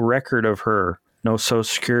no record of her. No social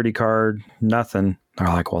security card, nothing. They're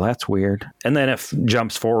like, well, that's weird. And then it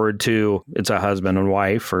jumps forward to it's a husband and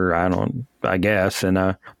wife, or I guess.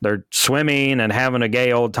 And they're swimming and having a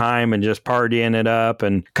gay old time and just partying it up.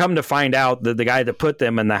 And come to find out that the guy that put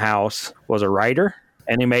them in the house was a writer.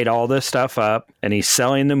 And he made all this stuff up, and he's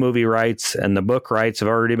selling the movie rights, and the book rights have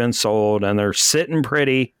already been sold, and they're sitting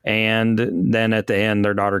pretty. And then at the end,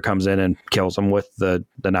 their daughter comes in and kills them with the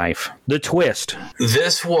knife. The twist.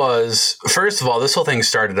 This was, first of all, this whole thing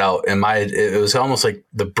started out it was almost like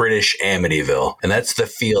the British Amityville. And that's the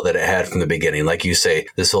feel that it had from the beginning. Like you say,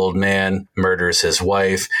 this old man murders his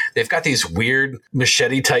wife. They've got these weird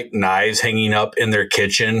machete type knives hanging up in their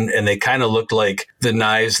kitchen. And they kind of looked like the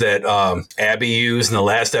knives that Abby used in the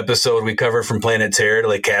last episode we covered from Planet Terror to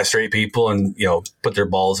like castrate people and, put their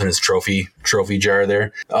balls in his trophy jar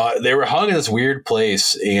there. They were hung in this weird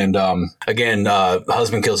place. And again,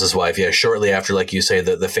 husband kills his wife. Yeah, shortly after, like you say,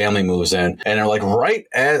 the family moves in. And they're like right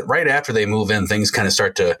after they move in, things kind of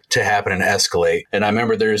start to happen and escalate. And I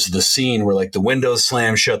remember there's the scene where like the windows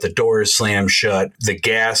slam shut, the doors slam shut, the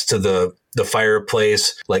gas to the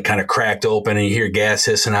fireplace like kind of cracked open, and you hear gas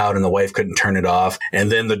hissing out, and the wife couldn't turn it off. And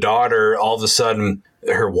then the daughter, all of a sudden,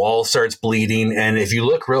 her wall starts bleeding. And if you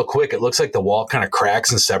look real quick, it looks like the wall kind of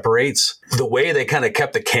cracks and separates. The way they kind of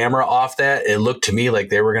kept the camera off that, it looked to me like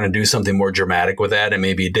they were going to do something more dramatic with that, and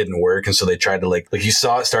maybe it didn't work. And so they tried to like you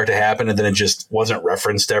saw it start to happen, and then it just wasn't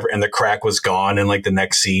referenced ever. And the crack was gone in like the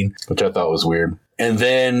next scene, which I thought was weird. And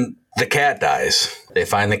then the cat dies. They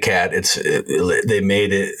find the cat. They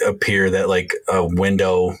made it appear that like a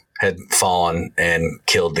window had fallen and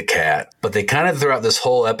killed the cat. But they kind of throughout this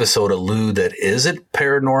whole episode allude that, is it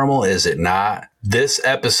paranormal? Is it not? This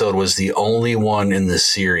episode was the only one in the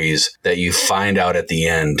series that you find out at the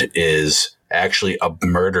end is actually a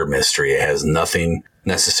murder mystery. It has nothing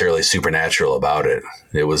necessarily supernatural about it.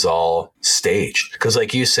 It was all staged. Because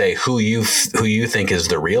like you say, who you think is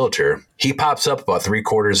the realtor, he pops up about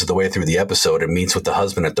 3/4 of the way through the episode and meets with the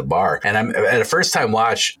husband at the bar. And I'm at a first time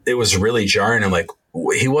watch, it was really jarring. I'm like,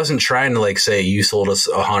 he wasn't trying to like say, you sold us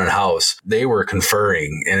a haunted house. They were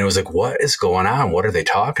conferring. And it was like, what is going on? What are they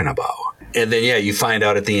talking about? And then, yeah, you find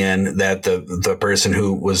out at the end that the person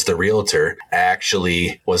who was the realtor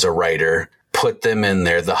actually was a writer, put them in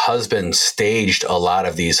there. The husband staged a lot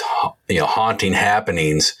of these, haunting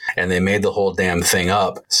happenings, and they made the whole damn thing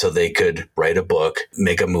up so they could write a book,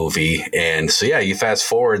 make a movie. And so, yeah, you fast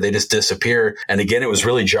forward, they just disappear. And again, it was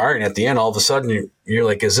really jarring at the end. All of a sudden, you're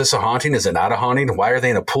like, is this a haunting? Is it not a haunting? Why are they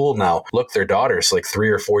in a pool now? Look, their daughter's like 3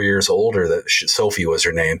 or 4 years older. Sophie was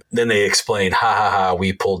her name. Then they explain,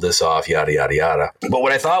 we pulled this off, yada, yada, yada. But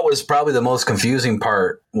what I thought was probably the most confusing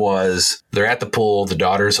part was they're at the pool. The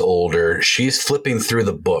daughter's older. She's flipping through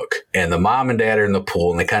the book, and the mom and dad are in the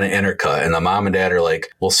pool, and they kind of intercut. And the mom and dad are like,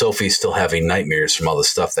 well, Sophie's still having nightmares from all the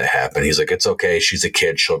stuff that happened. He's like, it's okay. She's a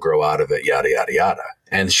kid. She'll grow out of it, yada, yada, yada.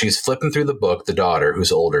 And she's flipping through the book, the daughter,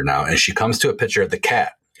 who's older now, and she comes to a picture of the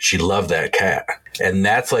cat. She loved that cat. And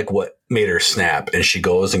that's like what made her snap. And she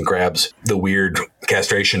goes and grabs the weird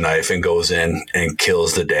castration knife and goes in and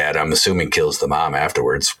kills the dad. I'm assuming kills the mom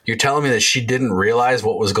afterwards. You're telling me that she didn't realize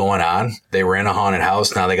what was going on? They were in a haunted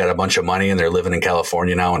house. Now they got a bunch of money and they're living in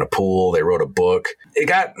California now in a pool. They wrote a book. It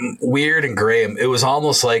got weird and gray. It was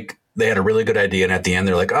almost like they had a really good idea. And at the end,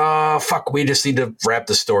 they're like, oh, fuck, we just need to wrap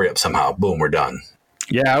the story up somehow. Boom, we're done.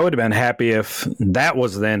 Yeah, I would have been happy if that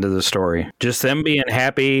was the end of the story. Just them being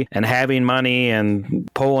happy and having money and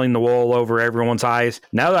pulling the wool over everyone's eyes.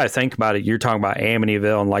 Now that I think about it, you're talking about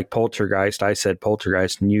Amityville and like Poltergeist. I said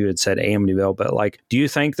Poltergeist and you had said Amityville. But like, do you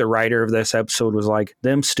think the writer of this episode was like,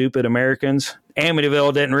 them stupid Americans?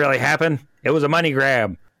 Amityville didn't really happen. It was a money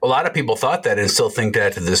grab. A lot of people thought that and still think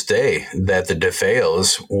that to this day, that the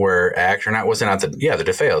DeFeos were the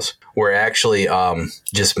DeFeos were actually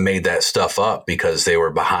just made that stuff up because they were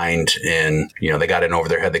behind in, they got in over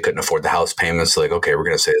their head. They couldn't afford the house payments. So like, okay, we're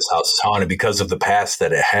going to say this house is haunted because of the past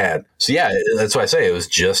that it had. So yeah, that's why I say it was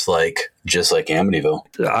just like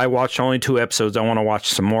Amityville. I watched only 2 episodes. I want to watch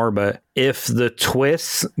some more, but if the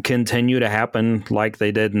twists continue to happen like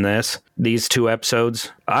they did in these 2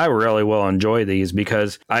 episodes, I really will enjoy these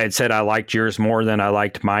because I had said I liked yours more than I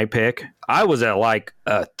liked my pick. I was at like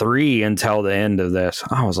a 3 until the end of this.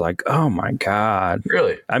 I was like, oh my God.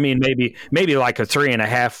 Really? I mean, maybe like a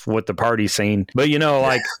 3.5 with the party scene, but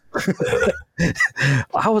like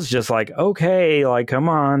I was just like, okay, like, come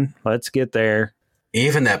on, let's get there.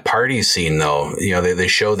 Even that party scene, though, they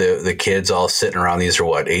show the kids all sitting around. These are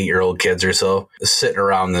 8-year-old kids or so sitting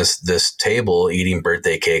around this table eating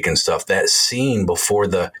birthday cake and stuff. That scene before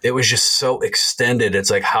it was just so extended. It's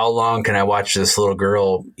like, how long can I watch this little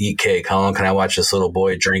girl eat cake? How long can I watch this little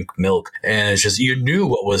boy drink milk? And it's just, you knew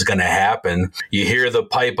what was going to happen. You hear the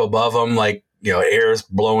pipe above them, like, air's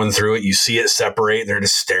blowing through it. You see it separate. They're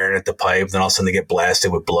just staring at the pipe. Then all of a sudden they get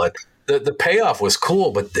blasted with blood. The payoff was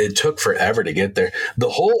cool, but it took forever to get there. The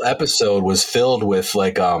whole episode was filled with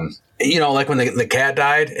like when the cat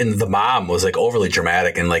died and the mom was like overly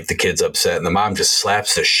dramatic and like the kid's upset and the mom just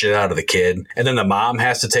slaps the shit out of the kid. And then the mom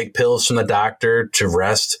has to take pills from the doctor to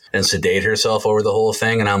rest and sedate herself over the whole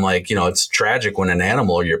thing. And I'm like, it's tragic when an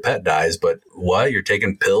animal or your pet dies, but what? You're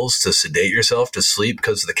taking pills to sedate yourself to sleep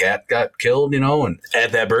because the cat got killed, And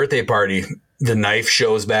at that birthday party, the knife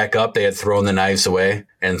shows back up. They had thrown the knives away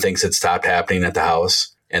and things had stopped happening at the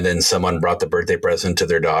house. And then someone brought the birthday present to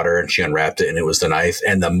their daughter and she unwrapped it and it was the knife.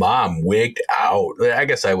 And the mom wigged out. I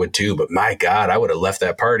guess I would too, but my God, I would have left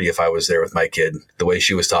that party if I was there with my kid, the way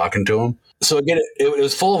she was talking to him. So again, it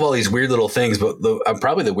was full of all these weird little things, but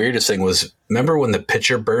probably the weirdest thing was, remember when the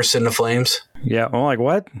pitcher burst into flames? Yeah, well, like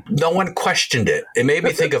what? No one questioned it. It made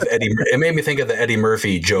me think of the Eddie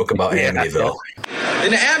Murphy joke about Amityville. In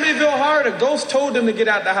the Amityville horror, the ghost told them to get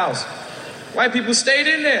out the house. White people stayed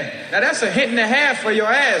in there. Now that's a hint and a half for your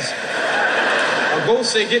ass. A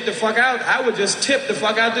ghost said, get the fuck out. I would just tip the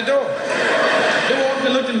fuck out the door. They walked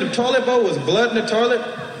and looked in the toilet bowl, was blood in the toilet.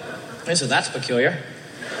 They said, that's peculiar.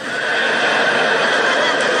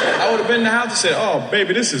 I would have been in the house and said, oh,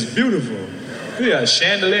 baby, this is beautiful. We got a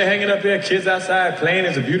chandelier hanging up here, kids outside playing.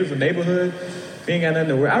 It's a beautiful neighborhood. We ain't got nothing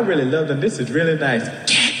to worry. I really love them. This is really nice.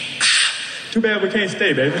 Too bad we can't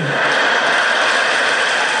stay, baby.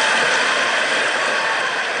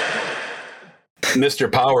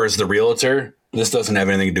 Mr. Powers, the realtor. This doesn't have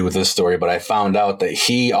anything to do with this story, but I found out that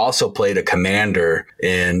he also played a commander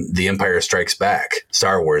in The Empire Strikes Back.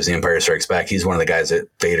 Star Wars, The Empire Strikes Back. He's one of the guys that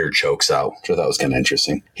Vader chokes out, which I thought was kind of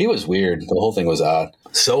interesting. He was weird. The whole thing was odd.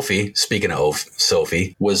 Sophie, speaking of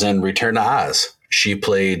Sophie, was in Return to Oz. She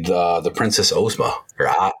played the Princess Ozma, or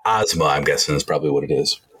Ozma, I'm guessing is probably what it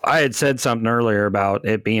is. I had said something earlier about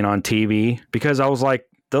it being on TV because I was like,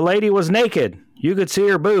 the lady was naked. You could see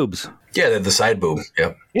her boobs. Yeah, the side boob.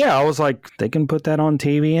 Yep. Yeah, I was like, they can put that on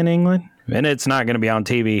TV in England? And it's not going to be on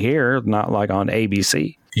TV here, not like on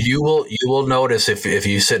ABC. You will notice if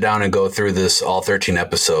you sit down and go through this all 13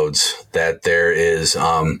 episodes that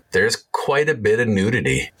there's quite a bit of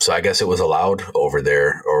nudity. So I guess it was allowed over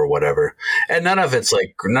there or whatever. And none of it's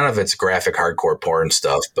graphic hardcore porn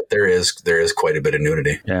stuff, but there is quite a bit of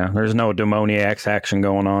nudity. Yeah, there's no demoniacs action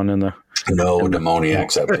going on in the No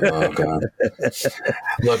demoniacs. Oh, God.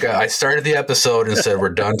 Look, I started the episode and said we're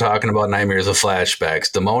done talking about nightmares of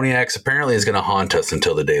flashbacks. Demoniacs apparently is going to haunt us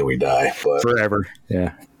until the day we die. But forever.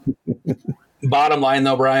 Yeah. Bottom line,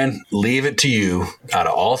 though, Brian, leave it to you out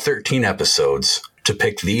of all 13 episodes to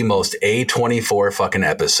pick the most A24 fucking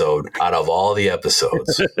episode out of all the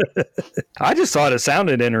episodes. I just thought it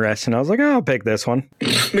sounded interesting. I was like, oh, I'll pick this one.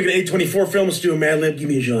 Make an A24 film, let's do a Mad Lib, give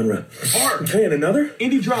me a genre. Art. Okay, and another?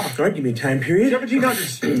 Indie drama. All right, give me a time period.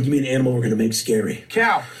 1700s. Give me an animal we're going to make scary.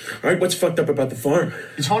 Cow. All right, what's fucked up about the farm?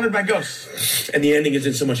 It's haunted by ghosts. And the ending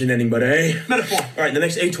isn't so much an ending, but a metaphor. All right, the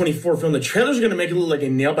next A24 film, the trailer's going to make it look like a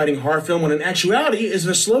nail-biting horror film when in actuality is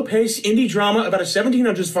a slow-paced indie drama about a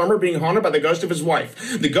 1700s farmer being haunted by the ghost of his wife.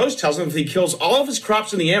 The ghost tells him if he kills all of his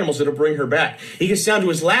crops and the animals, it'll bring her back. He gets down to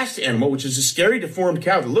his last animal, which is a scary, deformed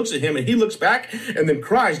cow that looks at him, and he looks back and then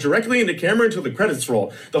cries directly into camera until the credits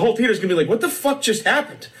roll. The whole theater's going to be like, what the fuck just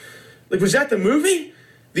happened? Like, was that the movie?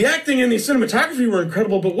 The acting and the cinematography were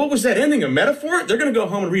incredible, but what was that ending, a metaphor? They're going to go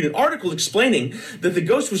home and read an article explaining that the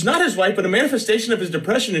ghost was not his wife, but a manifestation of his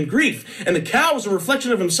depression and grief, and the cow was a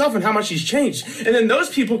reflection of himself and how much he's changed. And then those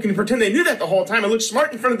people can pretend they knew that the whole time and look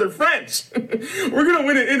smart in front of their friends. We're going to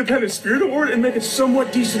win an Independent Spirit Award and make a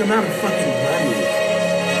somewhat decent amount of fucking money.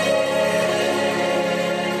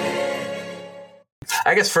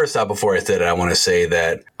 I guess first off, before I say that, I want to say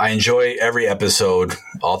that I enjoy every episode,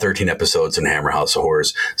 all 13 episodes in Hammer House of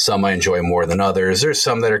Horrors. Some I enjoy more than others. There's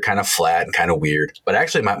some that are kind of flat and kind of weird. But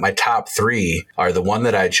actually, my top three are the one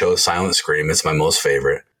that I chose, Silent Scream. It's my most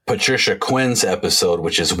favorite. Patricia Quinn's episode,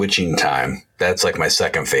 which is Witching Time. That's like my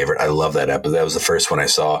second favorite. I love that episode. That was the first one I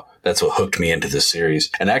saw. That's what hooked me into this series.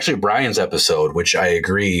 And actually Brian's episode, which I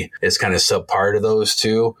agree is kind of subpar to those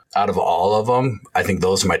two. Out of all of them, I think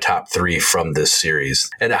those are my top three from this series.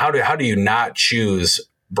 And how do you not choose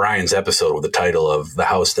Brian's episode with the title of The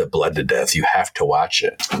House That Bled to Death? You have to watch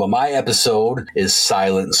it. Well, my episode is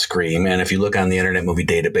Silent Scream. And if you look on the Internet Movie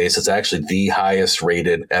Database, it's actually the highest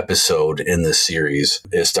rated episode in this series.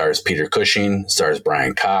 It stars Peter Cushing, stars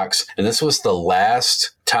Brian Cox. And this was the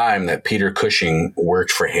last time that Peter Cushing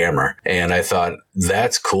worked for Hammer. And I thought,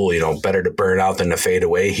 that's cool. Better to burn out than to fade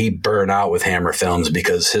away. He burned out with Hammer Films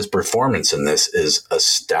because his performance in this is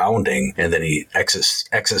astounding. And then he exits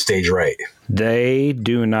stage right. They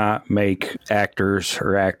do not make actors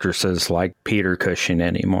or actresses like Peter Cushing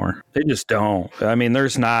anymore. They just don't. I mean,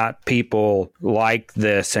 there's not people like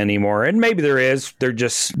this anymore. And maybe there is.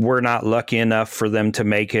 We're not lucky enough for them to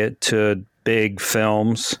make it to big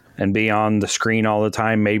films and be on the screen all the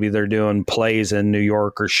time. Maybe they're doing plays in New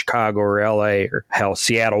York or Chicago or LA or hell,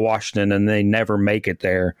 Seattle, Washington, and they never make it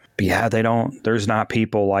there. But yeah, there's not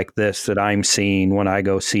people like this that I'm seeing when I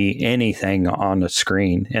go see anything on the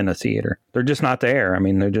screen in a theater. They're just not there. I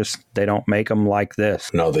mean, they don't make them like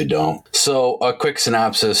this. No, they don't. So a quick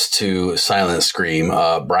synopsis to Silent Scream.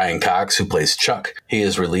 Brian Cox, who plays Chuck, he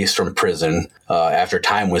is released from prison after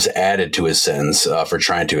time was added to his sentence for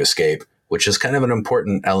trying to escape, which is kind of an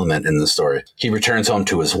important element in the story. He returns home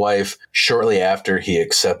to his wife. Shortly after, he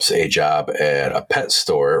accepts a job at a pet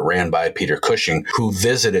store ran by Peter Cushing, who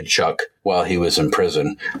visited Chuck while he was in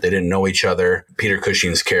prison. They didn't know each other. Peter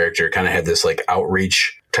Cushing's character kind of had this like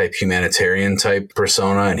outreach type humanitarian type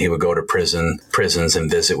persona, and he would go to prisons and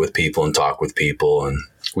visit with people and talk with people. And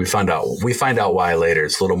we find out why later.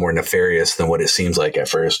 It's a little more nefarious than what it seems like at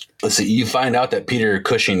first. Let's see. You find out that Peter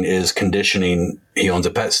Cushing is conditioning. He owns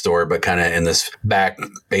a pet store, but kind of in this back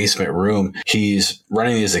basement room, he's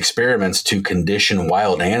running these experiments to condition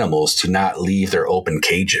wild animals to not leave their open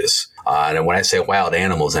cages. And when I say wild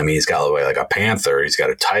animals, I mean, he's got like a panther, he's got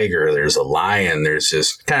a tiger, there's a lion, there's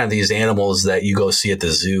just kind of these animals that you go see at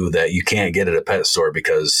the zoo that you can't get at a pet store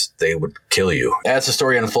because they would kill you. As the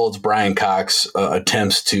story unfolds, Brian Cox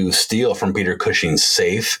attempts to steal from Peter Cushing's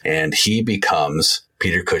safe, and he becomes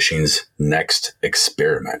Peter Cushing's next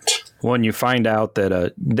experiment. When you find out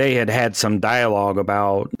that they had some dialogue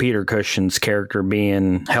about Peter Cushing's character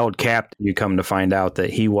being held captive, you come to find out that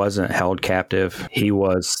he wasn't held captive. He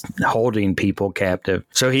was holding people captive.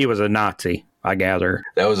 So he was a Nazi, I gather.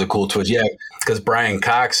 That was a cool twist. Yeah, because Brian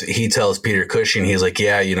Cox, he tells Peter Cushing, he's like,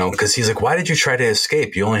 yeah, because he's like, why did you try to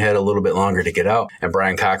escape? You only had a little bit longer to get out. And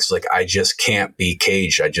Brian Cox is like, I just can't be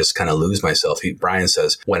caged. I just kind of lose myself. Brian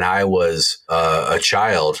says, when I was a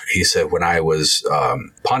child, he said, when I was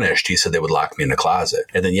punished, he said they would lock me in a closet.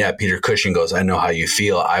 And then, yeah, Peter Cushing goes, I know how you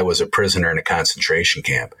feel. I was a prisoner in a concentration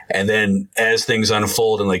camp. And then as things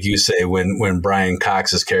unfold, and like you say, when Brian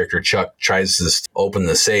Cox's character Chuck tries to open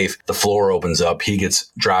the safe, the floor opens up. He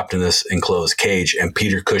gets dropped in this enclosed cage, and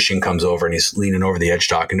Peter Cushing comes over and he's leaning over the edge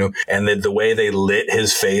talking to him. And then the way they lit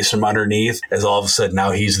his face from underneath, as all of a sudden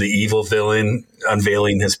now he's the evil villain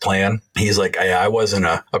unveiling his plan. He's like, I wasn't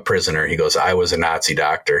a prisoner. He goes, I was a Nazi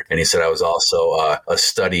doctor. And he said, I was also a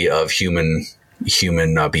study of human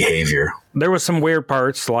behavior. There was some weird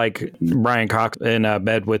parts, like Brian Cox in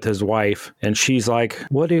bed with his wife, and she's like,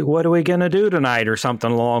 what are we going to do tonight, or something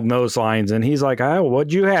along those lines. And he's like, oh,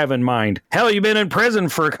 what'd you have in mind? Hell, you've been in prison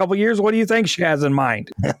for a couple years. What do you think she has in mind?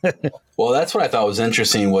 Well, that's what I thought was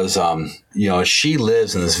interesting was, she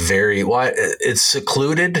lives in this it's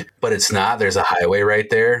secluded, but it's not. There's a highway right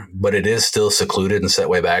there, but it is still secluded and set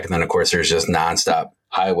way back. And then, of course, there's just nonstop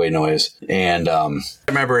highway noise. And I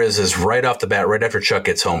remember is right off the bat, right after Chuck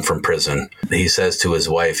gets home from prison, he says to his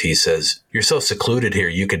wife, he says, you're so secluded here,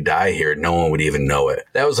 you could die here. No one would even know it.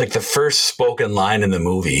 That was like the first spoken line in the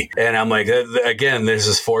movie. And I'm like, again, there's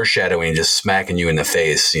this foreshadowing just smacking you in the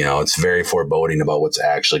face. It's very foreboding about what's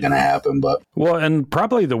actually going to happen. But well, and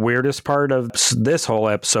probably the weirdest part of this whole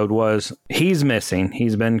episode was he's missing.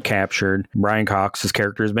 He's been captured. Brian Cox's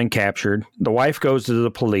character has been captured. The wife goes to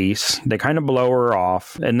the police. They kind of blow her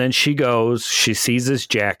off. And then she sees his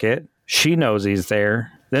jacket. She knows he's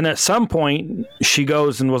there. Then at some point, she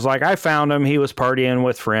goes and was like, I found him. He was partying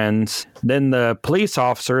with friends. Then the police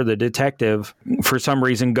officer, the detective, for some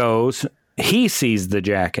reason goes. He sees the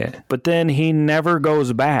jacket, but then he never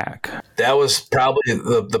goes back. That was probably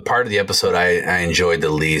the part of the episode I enjoyed the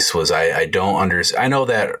least was I don't understand. I know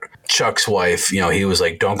that Chuck's wife, he was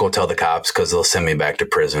like, don't go tell the cops because they'll send me back to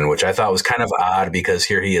prison, which I thought was kind of odd because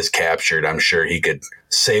here he is captured. I'm sure he could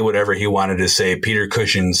say whatever he wanted to say. Peter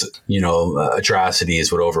Cushing's,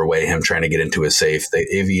 atrocities would overweigh him trying to get into his safe,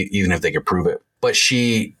 even if they could prove it. But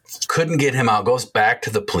she couldn't get him out, goes back to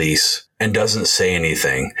the police and doesn't say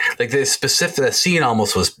anything. Like the scene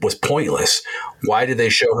almost was pointless. Why did they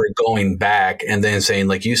show her going back and then saying,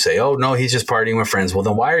 like you say, oh no, he's just partying with friends? Well,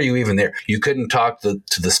 then why are you even there? You couldn't talk to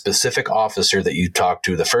the specific officer that you talked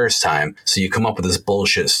to the first time. So you come up with this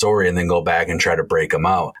bullshit story and then go back and try to break him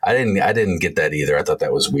out. I didn't get that either. I thought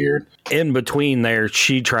that was weird. In between there,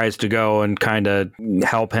 she tries to go and kind of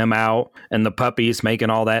help him out, and the puppy's making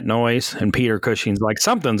all that noise, and Peter Cushing's like,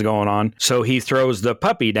 something's going on. So he throws the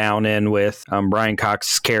puppy down in with Brian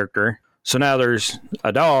Cox's character. So now there's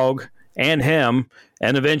a dog and him,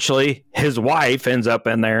 and eventually his wife ends up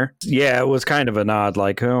in there. Yeah, it was kind of a nod,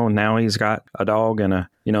 like, oh, now he's got a dog and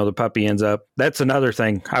the puppy ends up. That's another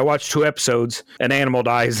thing. I watched 2 episodes. An animal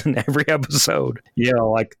dies in every episode.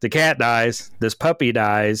 Like the cat dies. This puppy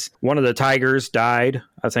dies. One of the tigers died,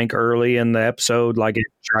 I think, early in the episode. Like it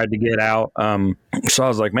tried to get out. So I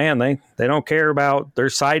was like, man, they don't care about their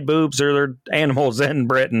side boobs or their animals in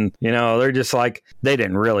Britain. They're just like, they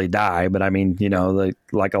didn't really die. But I mean,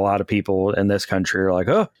 like a lot of people in this country are like,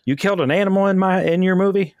 oh, you killed an animal in your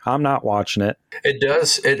movie? I'm not watching it. It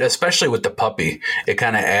does. Especially with the puppy, it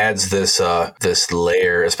kind of adds this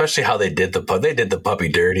layer, especially how they did the puppy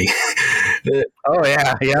dirty. Oh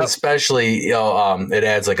yeah. Yeah. Especially, it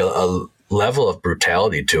adds like a level of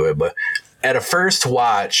brutality to it. But at a first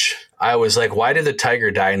watch, I was like, why did the tiger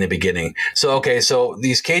die in the beginning? So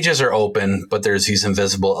these cages are open, but there's these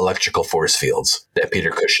invisible electrical force fields that Peter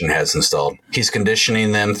Cushing has installed. He's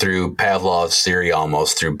conditioning them through Pavlov's theory,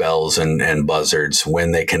 almost through bells and buzzards,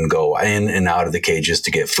 when they can go in and out of the cages to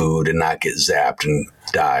get food and not get zapped and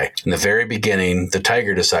die. In the very beginning, the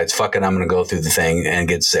tiger decides, fuck it, I'm going to go through the thing, and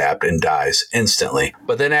gets zapped and dies instantly.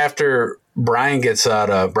 But then after Brian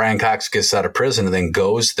Cox gets out of prison and then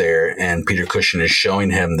goes there, and Peter Cushing is showing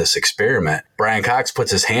him this experiment. Brian Cox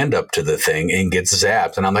puts his hand up to the thing and gets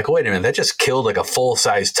zapped. And I'm like, wait a minute, that just killed like a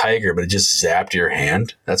full-size tiger, but it just zapped your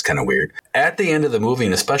hand? That's kind of weird. At the end of the movie,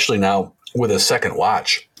 and especially now with a second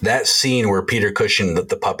watch, that scene where Peter Cushing,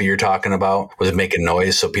 the puppy you're talking about, was making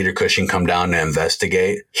noise, so Peter Cushing come down to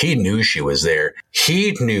investigate. He knew she was there.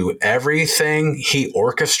 He knew everything. He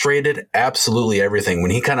orchestrated absolutely everything. When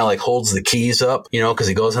he kind of like holds the keys up, you know, because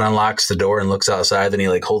he goes and unlocks the door and looks outside, then he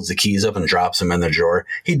like holds the keys up and drops them in the drawer.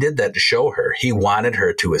 He did that to show her. He wanted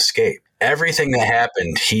her to escape. Everything that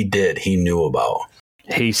happened, he did. He knew about.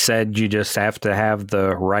 He said you just have to have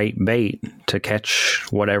the right bait to catch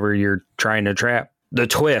whatever you're trying to trap. The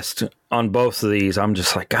twist on both of these, I'm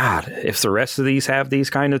just like, God, if the rest of these have these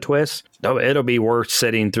kind of twists, it'll be worth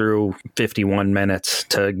sitting through 51 minutes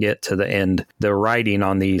to get to the end. The writing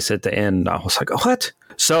on these at the end, I was like, what?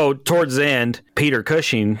 So towards the end, Peter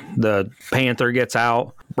Cushing, the Panther, gets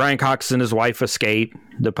out. Brian Cox and his wife escape.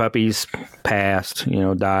 The puppies passed,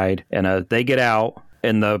 died. And they get out.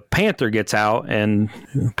 And the Panther gets out, and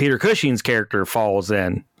Peter Cushing's character falls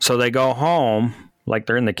in. So they go home, like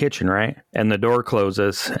they're in the kitchen, right? And the door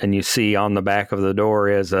closes, and you see on the back of the door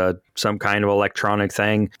is some kind of electronic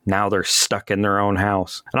thing. Now they're stuck in their own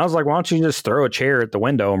house. And I was like, why don't you just throw a chair at the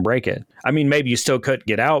window and break it? I mean, maybe you still couldn't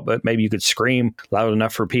get out, but maybe you could scream loud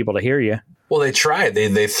enough for people to hear you. Well, they tried.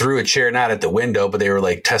 They threw a chair not at the window, but they were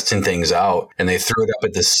like testing things out, and they threw it up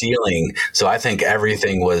at the ceiling. So I think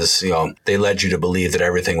everything was, they led you to believe that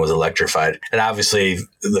everything was electrified. And obviously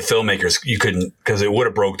the filmmakers, you couldn't, because it would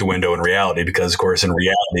have broke the window in reality, because of course in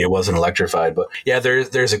reality it wasn't electrified. But yeah,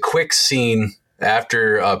 there's a quick scene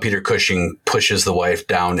after Peter Cushing pushes the wife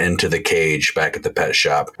down into the cage back at the pet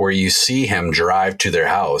shop, where you see him drive to their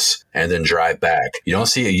house and then drive back. You don't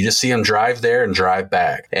see it. You just see him drive there and drive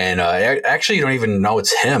back. And actually, you don't even know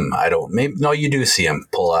it's him. No, you do see him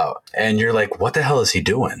pull out. And you're like, what the hell is he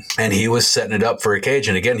doing? And he was setting it up for a cage.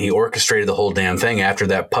 And again, he orchestrated the whole damn thing. After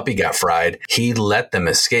that puppy got fried, he let them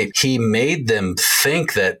escape. He made them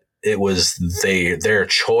think that it was their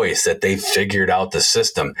choice, that they figured out the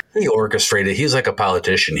system. He orchestrated. He's like a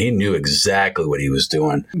politician. He knew exactly what he was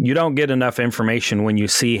doing. You don't get enough information when you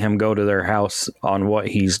see him go to their house on what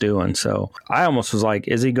he's doing. So I almost was like,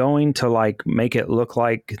 is he going to like make it look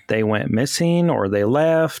like they went missing or they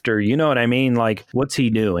left, or you know what I mean? Like, what's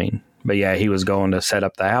he doing? But yeah, he was going to set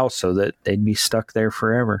up the house so that they'd be stuck there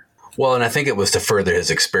forever. Well, and I think it was to further his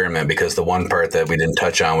experiment, because the one part that we didn't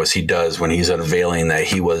touch on was when he's unveiling that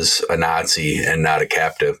he was a Nazi and not a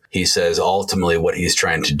captive. He says ultimately what he's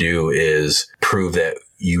trying to do is prove that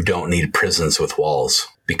you don't need prisons with walls,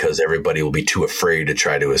 because everybody will be too afraid to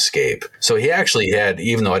try to escape. So he actually had,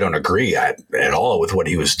 even though I don't agree at all with what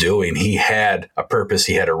he was doing, he had a purpose,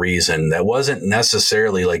 he had a reason that wasn't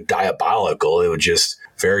necessarily like diabolical. It was just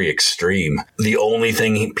very extreme. The only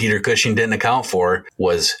thing Peter Cushing didn't account for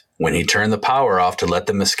was when he turned the power off to let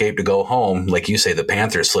them escape to go home. Like you say, the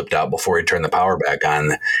Panther slipped out before he turned the power back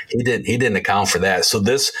on. He didn't account for that. So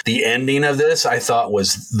the ending of this, I thought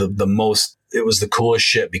was the most, it was the coolest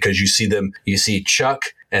shit, because you see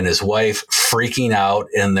Chuck and his wife freaking out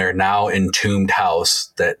in their now entombed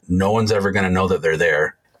house that no one's ever going to know that they're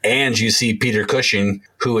there. And you see Peter Cushing,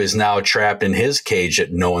 who is now trapped in his cage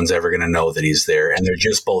that no one's ever going to know that he's there. And they're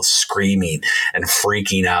just both screaming and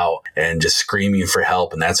freaking out and just screaming for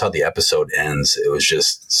help. And that's how the episode ends. It was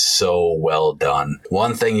just so well done.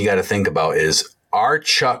 One thing you got to think about is, are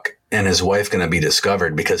Chuck and his wife going to be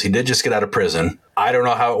discovered? Because he did just get out of prison. I don't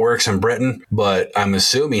know how it works in Britain, but I'm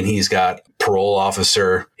assuming he's got parole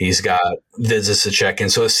officer. He's got visits to check in.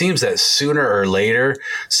 So it seems that sooner or later,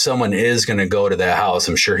 someone is going to go to that house.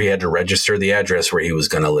 I'm sure he had to register the address where he was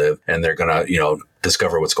going to live, and they're going to,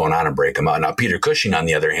 discover what's going on and break him out. Now, Peter Cushing, on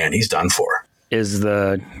the other hand, he's done for. Is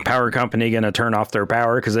the power company going to turn off their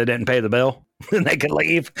power because they didn't pay the bill? And they could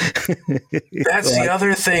leave. That's the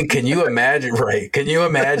other thing. Can you imagine, right? Can you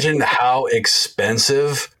imagine how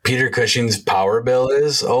expensive Peter Cushing's power bill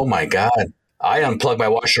is? Oh my God. I unplug my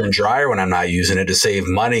washer and dryer when I'm not using it to save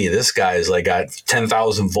money. This guy's like got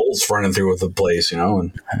 10,000 volts running through the place,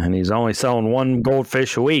 And he's only selling one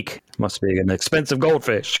goldfish a week. Must be an expensive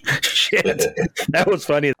goldfish. Shit. That was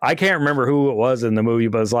funny. I can't remember who it was in the movie,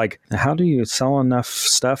 but it's like, how do you sell enough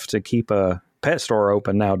stuff to keep a pet store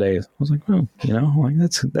open nowadays? I was like,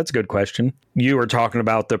 that's a good question. You were talking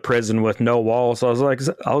about the prison with no walls. I was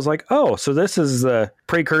like, oh, so this is the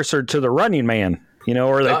precursor to the Running Man,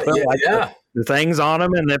 where they put the things on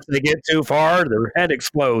them, and if they get too far, their head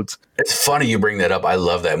explodes. It's funny you bring that up. I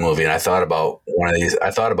love that movie, and I thought about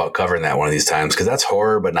covering that one of these times, because that's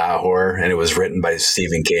horror but not horror, and it was written by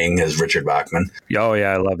Stephen King as Richard Bachman. Oh yeah,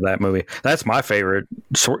 I love that movie. That's my favorite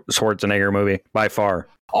Schwarzenegger movie by far.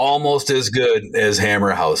 almost as good as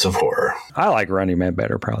Hammer House of Horror. I like Running Man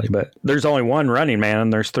better probably, but there's only one Running Man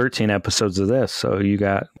and there's 13 episodes of this. So you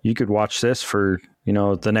could watch this for,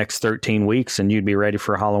 the next 13 weeks and you'd be ready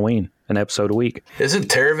for Halloween, an episode a week. Isn't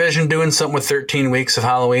TerraVision doing something with 13 weeks of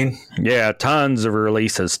Halloween? Yeah, tons of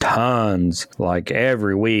releases, tons. Like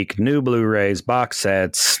every week, new Blu-rays, box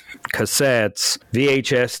sets, cassettes,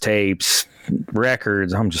 VHS tapes,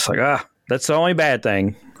 records. I'm just like, that's the only bad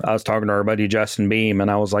thing. I was talking to our buddy Justin Beam, and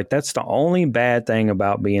I was like, that's the only bad thing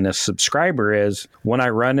about being a subscriber is when I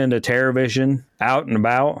run into TerraVision out and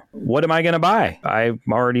about, what am I going to buy? I'm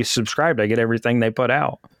already subscribed. I get everything they put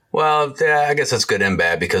out. Well, yeah, I guess that's good and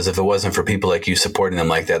bad, because if it wasn't for people like you supporting them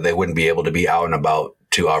like that, they wouldn't be able to be out and about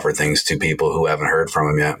to offer things to people who haven't heard from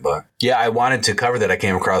them yet. But yeah, I wanted to cover that. I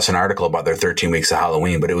came across an article about their 13 weeks of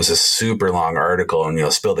Halloween, but it was a super long article,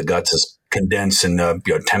 and Spill the Guts is condensed in 10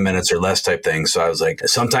 minutes or less type thing. So I was like,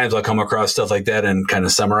 sometimes I'll come across stuff like that and kind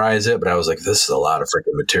of summarize it, but I was like, this is a lot of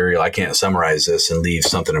freaking material. I can't summarize this and leave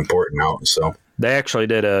something important out. So they actually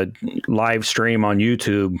did a live stream on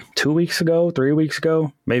YouTube 3 weeks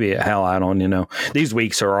ago, maybe. Hell, I don't know. These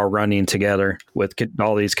weeks are all running together with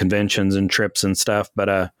all these conventions and trips and stuff.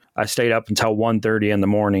 But I stayed up until 1:30 in the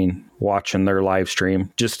morning watching their live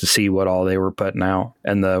stream just to see what all they were putting out.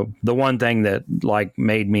 And the one thing that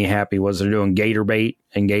made me happy was they're doing Gator Bait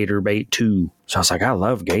and Gator Bait 2. So I was like, I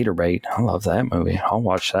love Gator Bait. I love that movie. I'll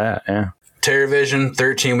watch that. Yeah. TerraVision,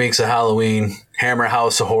 13 weeks of Halloween. Hammer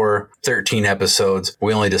House of Horror, 13 episodes.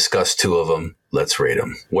 We only discussed 2 of them. Let's rate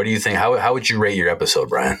them. What do you think? How would you rate your episode,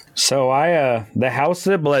 Brian? So the house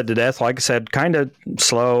that bled to death, like I said, kind of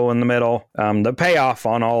slow in the middle. The payoff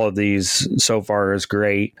on all of these so far is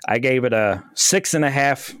great. I gave it a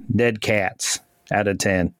 6.5 dead cats out of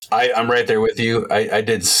 10. I'm right there with you. I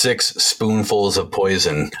did 6 spoonfuls of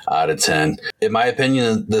poison out of 10. In my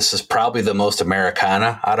opinion, this is probably the most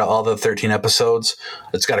Americana out of all the 13 episodes.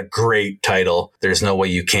 It's got a great title. There's no way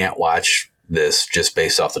you can't watch this just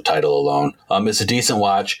based off the title alone. It's a decent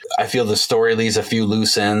watch. I feel the story leaves a few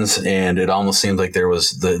loose ends, and it almost seems like there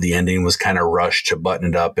was the ending was kind of rushed to button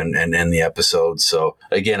it up and end the episode. So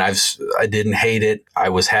again, I didn't hate it. I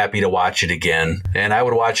was happy to watch it again, and I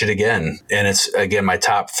would watch it again. And it's again my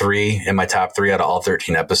top 3 out of all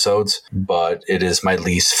 13 episodes, but it is my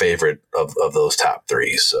least favorite of those top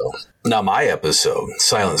 3. So now my episode,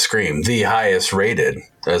 Silent Scream, the highest rated,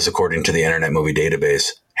 as according to the Internet Movie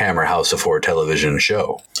Database, Hammer House of Horror television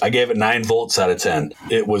show. I gave it 9 volts out of 10.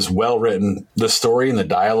 It was well written. The story and the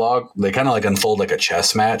dialogue, they kind of unfold like a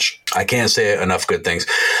chess match. I can't say enough good things.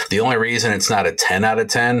 The only reason it's not a 10 out of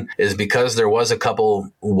 10 is because there was a couple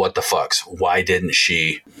what the fucks. Why didn't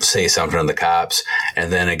she say something to the cops?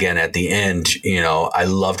 And then again, at the end, I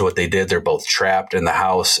loved what they did. They're both trapped in the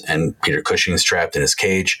house and Peter Cushing's trapped in his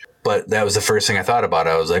cage. But that was the first thing I thought about.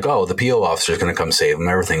 I was like, oh, the PO officer's going to come save him.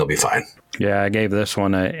 Everything will be fine. Yeah, I gave this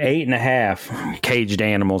one a 8.5 caged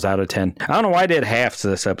animals out of 10. I don't know why I did halves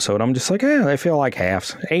this episode. I'm just like, I feel like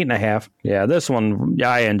halves. 8.5. Yeah, this one,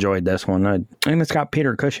 I enjoyed this one. And it's got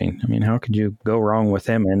Peter Cushing. I mean, how could you go wrong with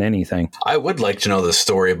him in anything? I would like to know the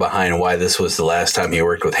story behind why this was the last time he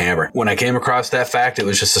worked with Hammer. When I came across that fact, it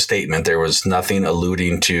was just a statement. There was nothing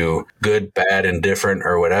alluding to good, bad, indifferent,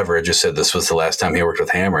 or whatever. It just said this was the last time he worked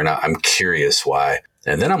with Hammer. And I'm curious why.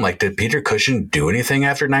 And then I'm like, did Peter Cushing do anything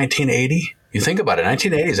after 1980? You think about it,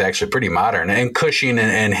 1980 is actually pretty modern. And Cushing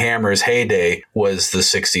and Hammer's heyday was the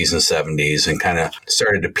 60s and 70s and kind of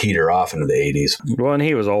started to peter off into the 80s. Well, and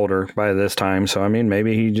he was older by this time. So, I mean,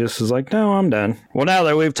 maybe he just was like, no, I'm done. Well, now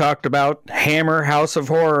that we've talked about Hammer House of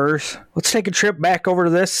Horrors, let's take a trip back over to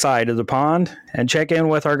this side of the pond and check in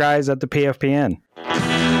with our guys at the PFPN.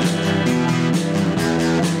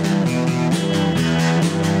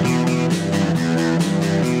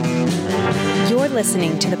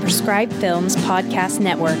 Listening to the Prescribed Films Podcast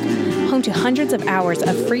Network, home to hundreds of hours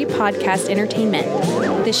of free podcast entertainment.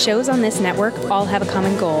 The shows on this network all have a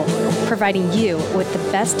common goal, providing you with the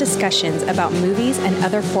best discussions about movies and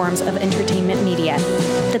other forms of entertainment media.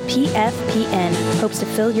 The PFPN hopes to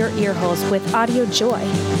fill your earholes with audio joy.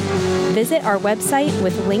 Visit our website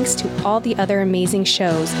with links to all the other amazing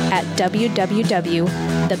shows at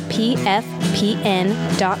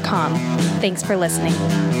www.thepfpn.com. Thanks for listening.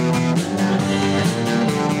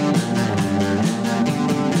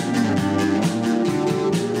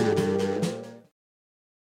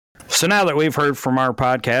 So now that we've heard from our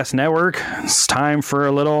podcast network, it's time for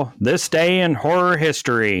a little This Day in Horror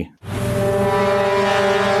History.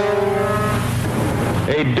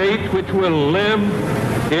 A date which will live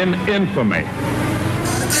in infamy.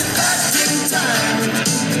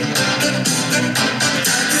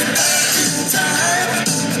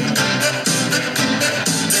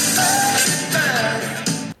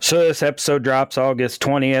 So this episode drops August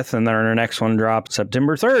 20th, and then our next one drops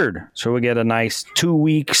September 3rd. So we get a nice 2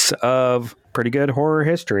 weeks of pretty good horror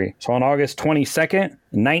history. So on August 22nd,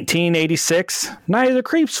 1986, Night of the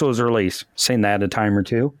Creeps was released. Seen that a time or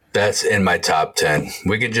two. That's in my top 10.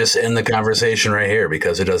 We could just end the conversation right here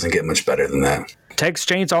because it doesn't get much better than that. Texas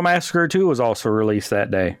Chainsaw Massacre 2 was also released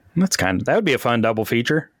that day. That would be a fun double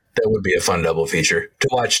feature. That would be a fun double feature. To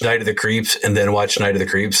watch Night of the Creeps and then watch Night of the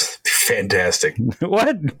Creeps. Fantastic.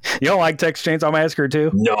 What? You don't like Texas Chainsaw Massacre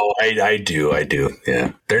 2? No, I do.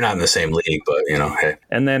 Yeah. They're not in the same league, but, hey.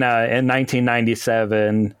 And then in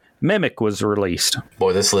 1997, Mimic was released.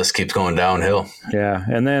 Boy, this list keeps going downhill. Yeah.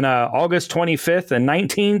 And then August 25th in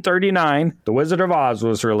 1939, The Wizard of Oz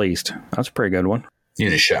was released. That's a pretty good one. You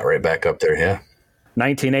just shot right back up there, yeah.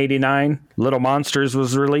 1989, Little Monsters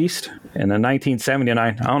was released. And in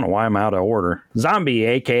 1979, I don't know why I'm out of order, Zombie,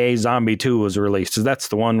 a.k.a. Zombie 2, was released. That's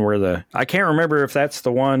the one where I can't remember if that's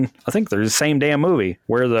the one, I think they're the same damn movie,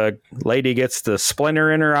 where the lady gets the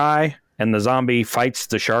splinter in her eye and the zombie fights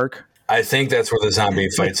the shark. I think that's where the zombie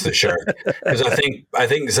fights the shark. Because I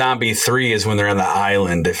think Zombie 3 is when they're on the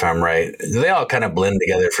island, if I'm right. They all kind of blend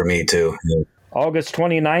together for me, too. August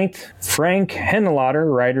 29th, Frank Henenlotter,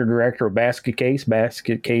 writer-director of Basket Case,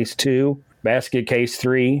 Basket Case 2, Basket Case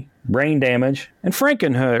 3, Brain Damage, and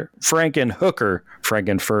Frankenhooker,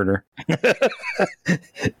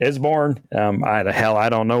 is born. I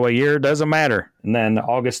don't know what year, doesn't matter. And then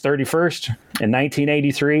August 31st, in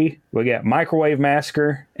 1983, we get Microwave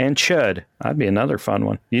Massacre and Chud. That'd be another fun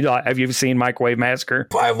one. Have you seen Microwave Massacre?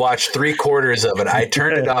 I've watched 3/4 of it. I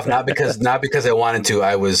turned it off not because I wanted to.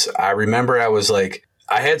 I remember I was like,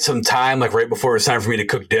 I had some time, like right before it was time for me to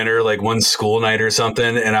cook dinner, like one school night or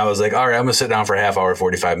something. And I was like, all right, I'm going to sit down for a half hour,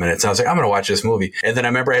 45 minutes. And I was like, I'm going to watch this movie. And then I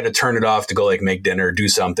remember I had to turn it off to go like make dinner, do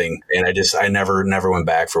something. And I never went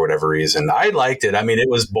back for whatever reason. I liked it. I mean, it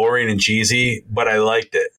was boring and cheesy, but I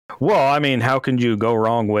liked it. Well, I mean, how can you go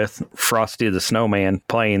wrong with Frosty the Snowman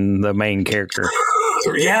playing the main character?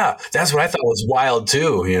 Yeah, that's what I thought was wild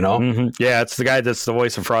too, Mm-hmm. Yeah, it's the guy that's the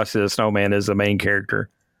voice of Frosty the Snowman is the main character.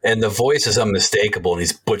 And the voice is unmistakable, and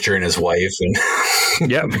he's butchering his wife. And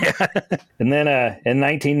yep. And then in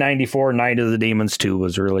 1994, Night of the Demons 2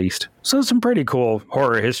 was released. So some pretty cool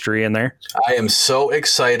horror history in there. I am so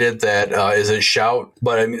excited that is it Shout?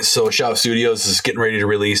 So Shout Studios is getting ready to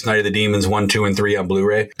release Night of the Demons 1, 2, and 3 on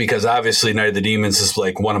Blu-ray, because obviously Night of the Demons is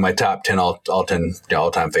like one of my top 10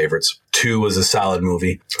 all-time favorites. 2 was a solid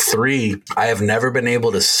movie. 3, I have never been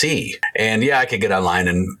able to see. And yeah, I could get online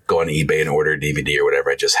and go on eBay and order a DVD or whatever.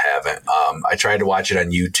 I just haven't. I tried to watch it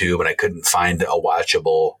on YouTube and I couldn't find a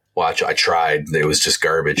watchable watch. I tried. It was just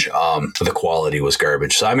garbage. The quality was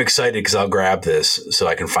garbage. So I'm excited because I'll grab this so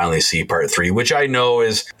I can finally see part 3, which I know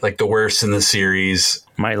is like the worst in the series.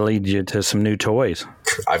 Might lead you to some new toys.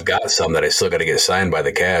 I've got some that I still got to get signed by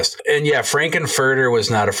the cast. And yeah, Frankenfurter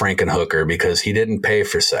was not a Frankenhooker because he didn't pay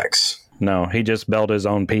for sex. No, he just built his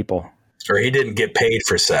own people. Or he didn't get paid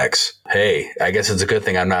for sex. Hey, I guess it's a good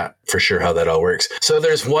thing. I'm not for sure how that all works. So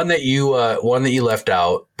there's one that you left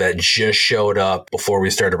out that just showed up before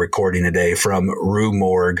we started recording today from Rue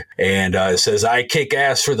Morgue. And it says, I kick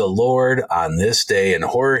ass for the Lord. On this day in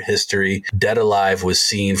horror history, Dead Alive was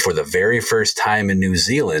seen for the very first time in New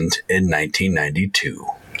Zealand in 1992.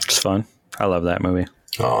 It's fun. I love that movie.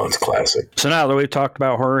 Oh, it's classic. So now that we've talked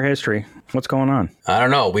about horror history, what's going on? I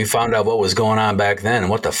don't know. We found out what was going on back then,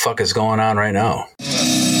 and what the fuck is going on right now?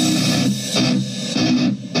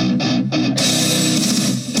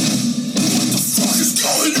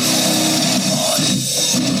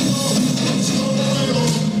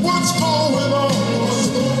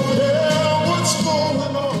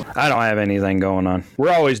 I don't have anything going on.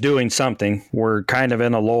 We're always doing something. We're kind of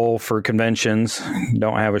in a lull for conventions.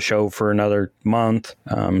 Don't have a show for another month.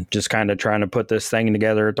 Just kind of trying to put this thing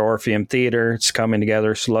together at the Orpheum Theater. It's coming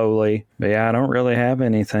together slowly. But yeah, I don't really have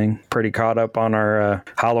anything. Pretty caught up on our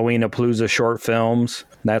Halloween-a-Palooza short films.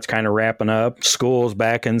 That's kind of wrapping up. School's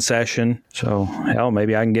back in session. So, hell,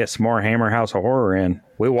 maybe I can get some more Hammer House of Horror in.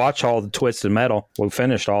 We watched all the Twisted Metal. We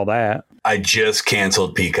finished all that. I just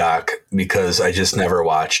canceled Peacock because I just never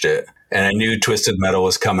watched it. And I knew Twisted Metal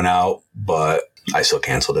was coming out, but I still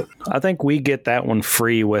canceled it. I think we get that one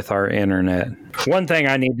free with our internet. One thing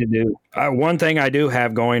I need to do, one thing I do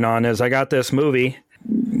have going on is I got this movie.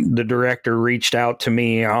 The director reached out to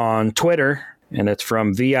me on Twitter, and it's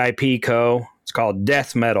from VIP Co. It's called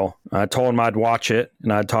Death Metal. I told him I'd watch it,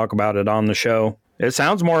 and I'd talk about it on the show. It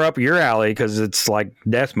sounds more up your alley because it's like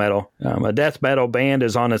death metal. A death metal band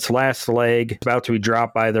is on its last leg, about to be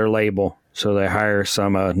dropped by their label. So they hire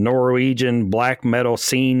some Norwegian black metal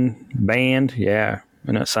scene band. Yeah,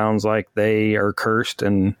 and it sounds like they are cursed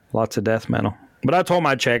and lots of death metal. But I told him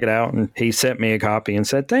I'd check it out, and he sent me a copy and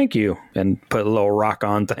said thank you, and put a little rock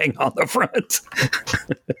on thing on the front.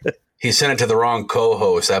 He sent it to the wrong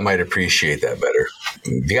co-host. I might appreciate that better.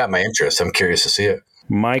 You got my interest. I'm curious to see it.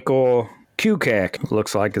 Michael Kukak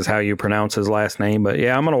looks like is how you pronounce his last name. But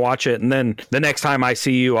yeah, I'm going to watch it. And then the next time I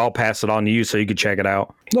see you, I'll pass it on to you so you can check it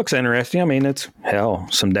out. Looks interesting. I mean, it's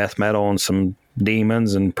some death metal and some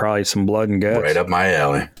demons and probably some blood and guts. Right up my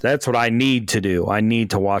alley. That's what I need to do. I need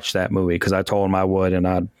to watch that movie because I told him I would, and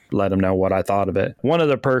I'd let him know what I thought of it. One of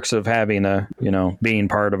the perks of having being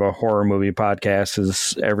part of a horror movie podcast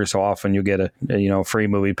is every so often you get a free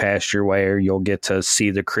movie passed your way, or you'll get to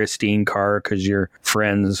see the Christine car because you're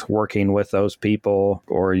friends working with those people,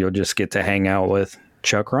 or you'll just get to hang out with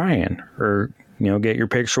Chuck Ryan, or get your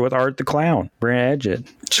picture with Art the Clown, Brent Edgett.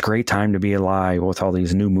 It's a great time to be alive with all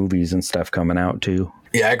these new movies and stuff coming out too.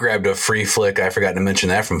 Yeah, I grabbed a free flick. I forgot to mention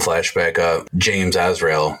that from Flashback. James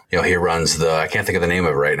Azrael, he runs I can't think of the name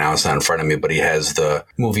of it right now. It's not in front of me, but he has the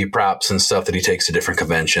movie props and stuff that he takes to different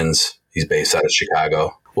conventions. He's based out of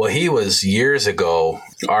Chicago. Well, he was years ago,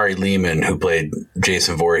 Ari Lehman, who played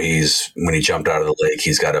Jason Voorhees when he jumped out of the lake.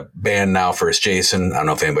 He's got a band now, First Jason. I don't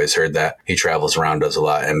know if anybody's heard that. He travels around, does a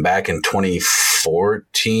lot. And back in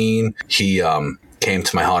 2014, he came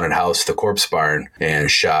to my haunted house, the Corpse Barn,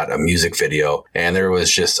 and shot a music video. And there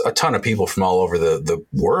was just a ton of people from all over the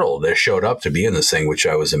world that showed up to be in this thing, which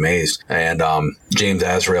I was amazed. And James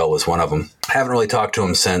Azrael was one of them. I haven't really talked to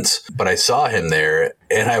him since, but I saw him there.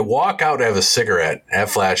 And I walk out to have a cigarette at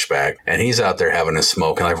Flashback, and he's out there having a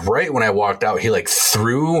smoke. And right when I walked out, he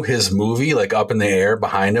threw his movie up in the air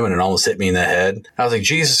behind him, and it almost hit me in the head. I was like,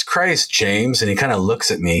 Jesus Christ, James. And he kind of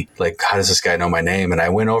looks at me how does this guy know my name? And I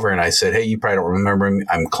went over and I said, hey, you probably don't remember me.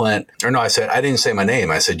 I'm Clint. Or no, I said, I didn't say my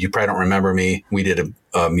name. I said, you probably don't remember me. We did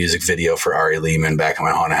a music video for Ari Lehman back in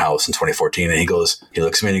my haunted house in 2014. And he looks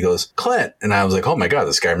at me and he goes, Clint. And I was like, oh my God,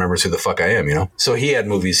 this guy remembers who the fuck I am, So he had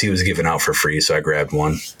movies he was giving out for free. So I grabbed one.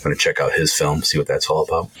 I'm going to check out his film, see what that's all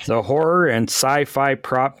about. The Horror and Sci-Fi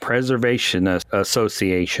Prop Preservation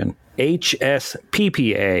Association.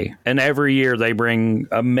 HSPPA, and every year they bring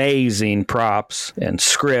amazing props and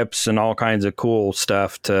scripts and all kinds of cool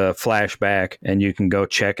stuff to Flashback, and you can go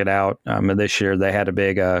check it out. And this year they had a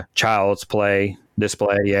big Child's Play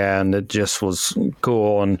display, and it just was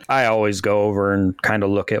cool. And I always go over and kind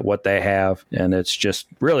of look at what they have, and it's just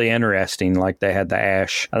really interesting. They had the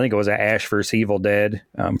Ash, I think it was an Ash vs. Evil Dead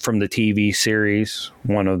from the TV series,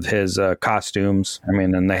 one of his costumes.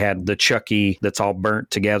 And they had the Chucky that's all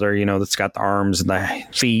burnt together, that's got the arms and the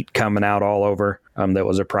feet coming out all over. That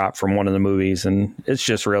was a prop from one of the movies, and it's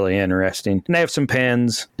just really interesting. And they have some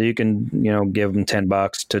pens that you can, give them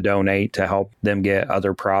 $10 to donate to help them get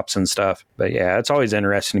other props and stuff. But yeah, it's always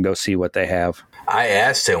interesting to go see what they have. I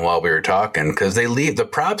asked him while we were talking, because the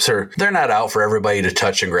props they're not out for everybody to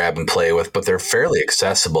touch and grab and play with, but they're fairly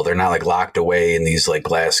accessible. They're not locked away in these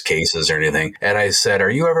glass cases or anything. And I said,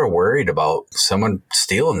 are you ever worried about someone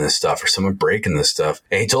stealing this stuff or someone breaking this stuff?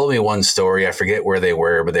 And he told me one story. I forget where they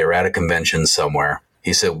were, but they were at a convention somewhere.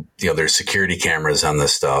 He said, there's security cameras on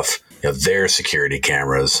this stuff. Their security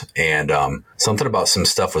cameras, and something about some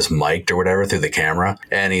stuff was mic'd or whatever through the camera.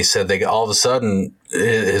 And he said all of a sudden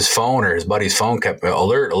his phone or his buddy's phone kept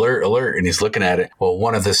alert, alert, alert. And he's looking at it. Well,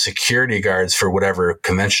 one of the security guards for whatever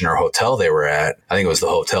convention or hotel they were at, I think it was the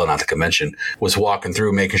hotel, not the convention, was walking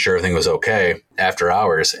through, making sure everything was okay after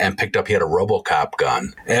hours, and picked up, he had a RoboCop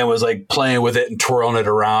gun and was playing with it and twirling it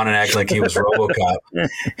around and acting like he was RoboCop.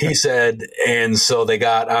 He said, and so they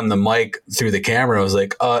got on the mic through the camera and was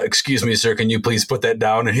like, excuse me, sir, can you please put that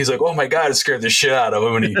down? And he's like, oh my God, it scared the shit out of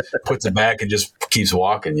him. And he puts it back and just keeps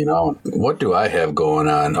walking, What do I have going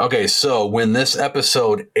on? Okay, so when this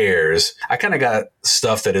episode airs, I kind of got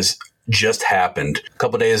stuff that has just happened. A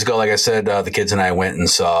couple days ago, like I said, the kids and I went and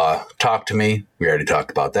saw Talk to Me. We already talked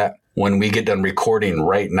about that. When we get done recording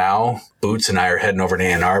right now, Boots and I are heading over to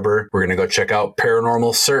Ann Arbor. We're going to go check out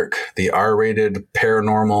Paranormal Cirque, the R-rated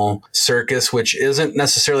paranormal circus, which isn't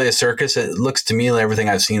necessarily a circus. It looks to me like everything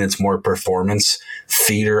I've seen, it's more performance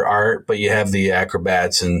theater art, but you have the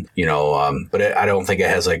acrobats and, but I don't think it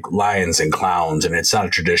has lions and clowns, and it's not a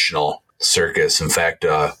traditional circus. In fact,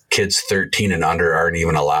 kids 13 and under aren't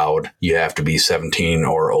even allowed. You have to be 17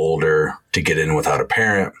 or older to get in without a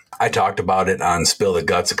parent. I talked about it on Spill the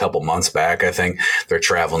Guts a couple months back. I think they're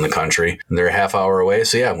traveling the country. They're a half hour away.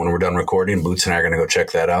 So yeah, when we're done recording, Boots and I are going to go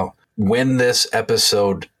check that out. When this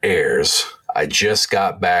episode airs, I just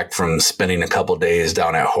got back from spending a couple days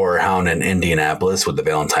down at Horror Hound in Indianapolis with the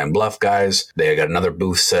Valentine Bluff guys. They got another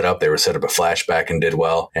booth set up. They were set up a flashback and did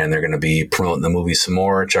well. And they're going to be promoting the movie some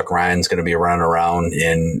more. Chuck Ryan's going to be running around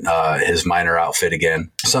in his minor outfit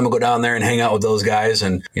again. So I'm going to go down there and hang out with those guys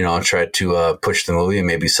and, try to push the movie and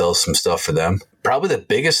maybe sell some stuff for them. Probably the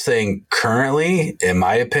biggest thing currently, in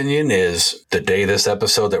my opinion, is the day this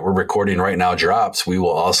episode that we're recording right now drops, we will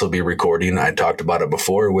also be recording, I talked about it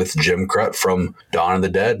before, with Jim Crut from Dawn of the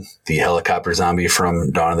Dead, the helicopter zombie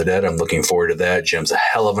from Dawn of the Dead. I'm looking forward to that. Jim's a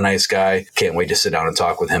hell of a nice guy. Can't wait to sit down and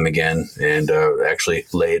talk with him again and actually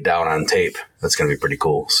lay it down on tape. That's going to be pretty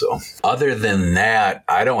cool. So other than that,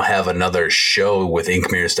 I don't have another show with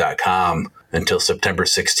inkmirrors.com until September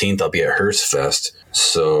 16th. I'll be at Hearst Fest.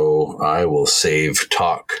 So I will save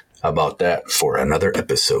talk about that for another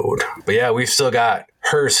episode. But yeah, we've still got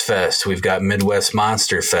Hearst Fest. We've got Midwest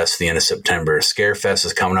Monster Fest the end of September. Scarefest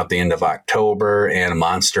is coming up the end of October, and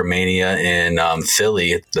Monster Mania in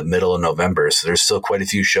Philly the middle of November. So there's still quite a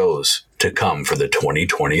few shows to come for the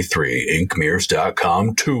 2023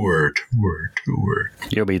 inkmirrors.com tour.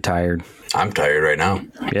 You'll be tired. I'm tired right now.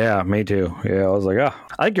 Yeah, me too. Yeah, I was like,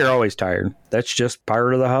 I think you're always tired. That's just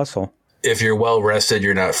part of the hustle. If you're well rested,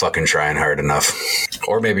 you're not fucking trying hard enough.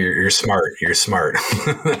 Or maybe you're smart. You're smart.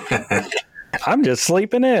 I'm just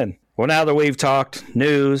sleeping in. Well, now that we've talked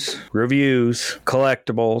news, reviews,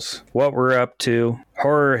 collectibles, what we're up to,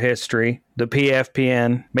 horror history, the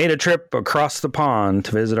PFPN made a trip across the pond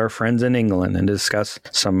to visit our friends in England and discuss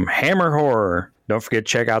some Hammer horror. Don't forget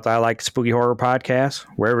to check out the I Like Spooky Horror podcast,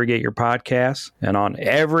 wherever you get your podcasts, and on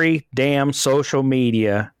every damn social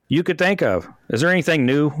media you could think of. Is there anything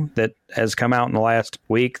new that has come out in the last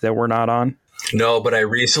week that we're not on? No, but I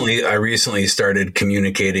recently started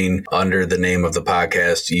communicating under the name of the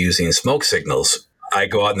podcast using smoke signals. I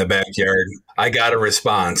go out in the backyard. I got a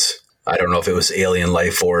response. I don't know if it was alien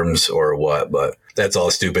life forms or what, but that's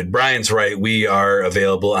all stupid. Brian's right. We are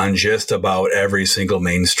available on just about every single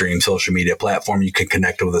mainstream social media platform. You can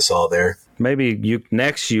connect with us all there. Maybe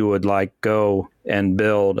you would like go and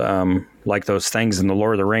build like those things in the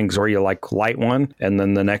Lord of the Rings where you like light one and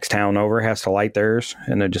then the next town over has to light theirs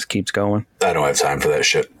and it just keeps going. I don't have time for that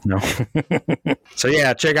shit. No. So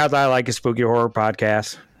yeah, check out the I Like a Spooky Horror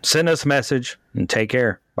podcast. Send us a message and take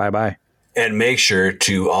care. Bye-bye. And make sure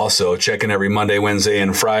to also check in every Monday, Wednesday,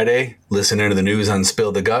 and Friday. Listen into the news on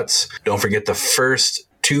Spill the Guts. Don't forget the first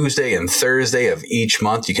Tuesday and Thursday of each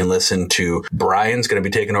month, you can listen to Brian's going to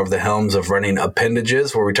be taking over the helms of running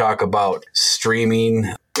Appendages, where we talk about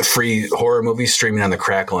streaming free horror movies, streaming on the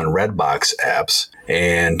Crackle and Redbox apps.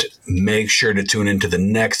 And make sure to tune into the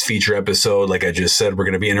next feature episode. Like I just said, we're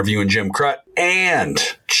going to be interviewing Jim Crut. And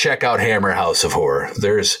check out Hammer House of Horror.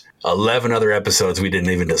 There's 11 other episodes we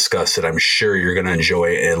didn't even discuss that I'm sure you're going to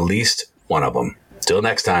enjoy at least one of them. Till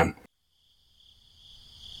next time.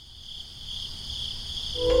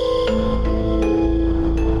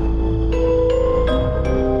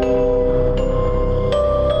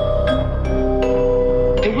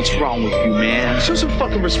 Hey, what's wrong with you, man? Show some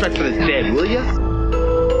fucking respect for the dead, will ya?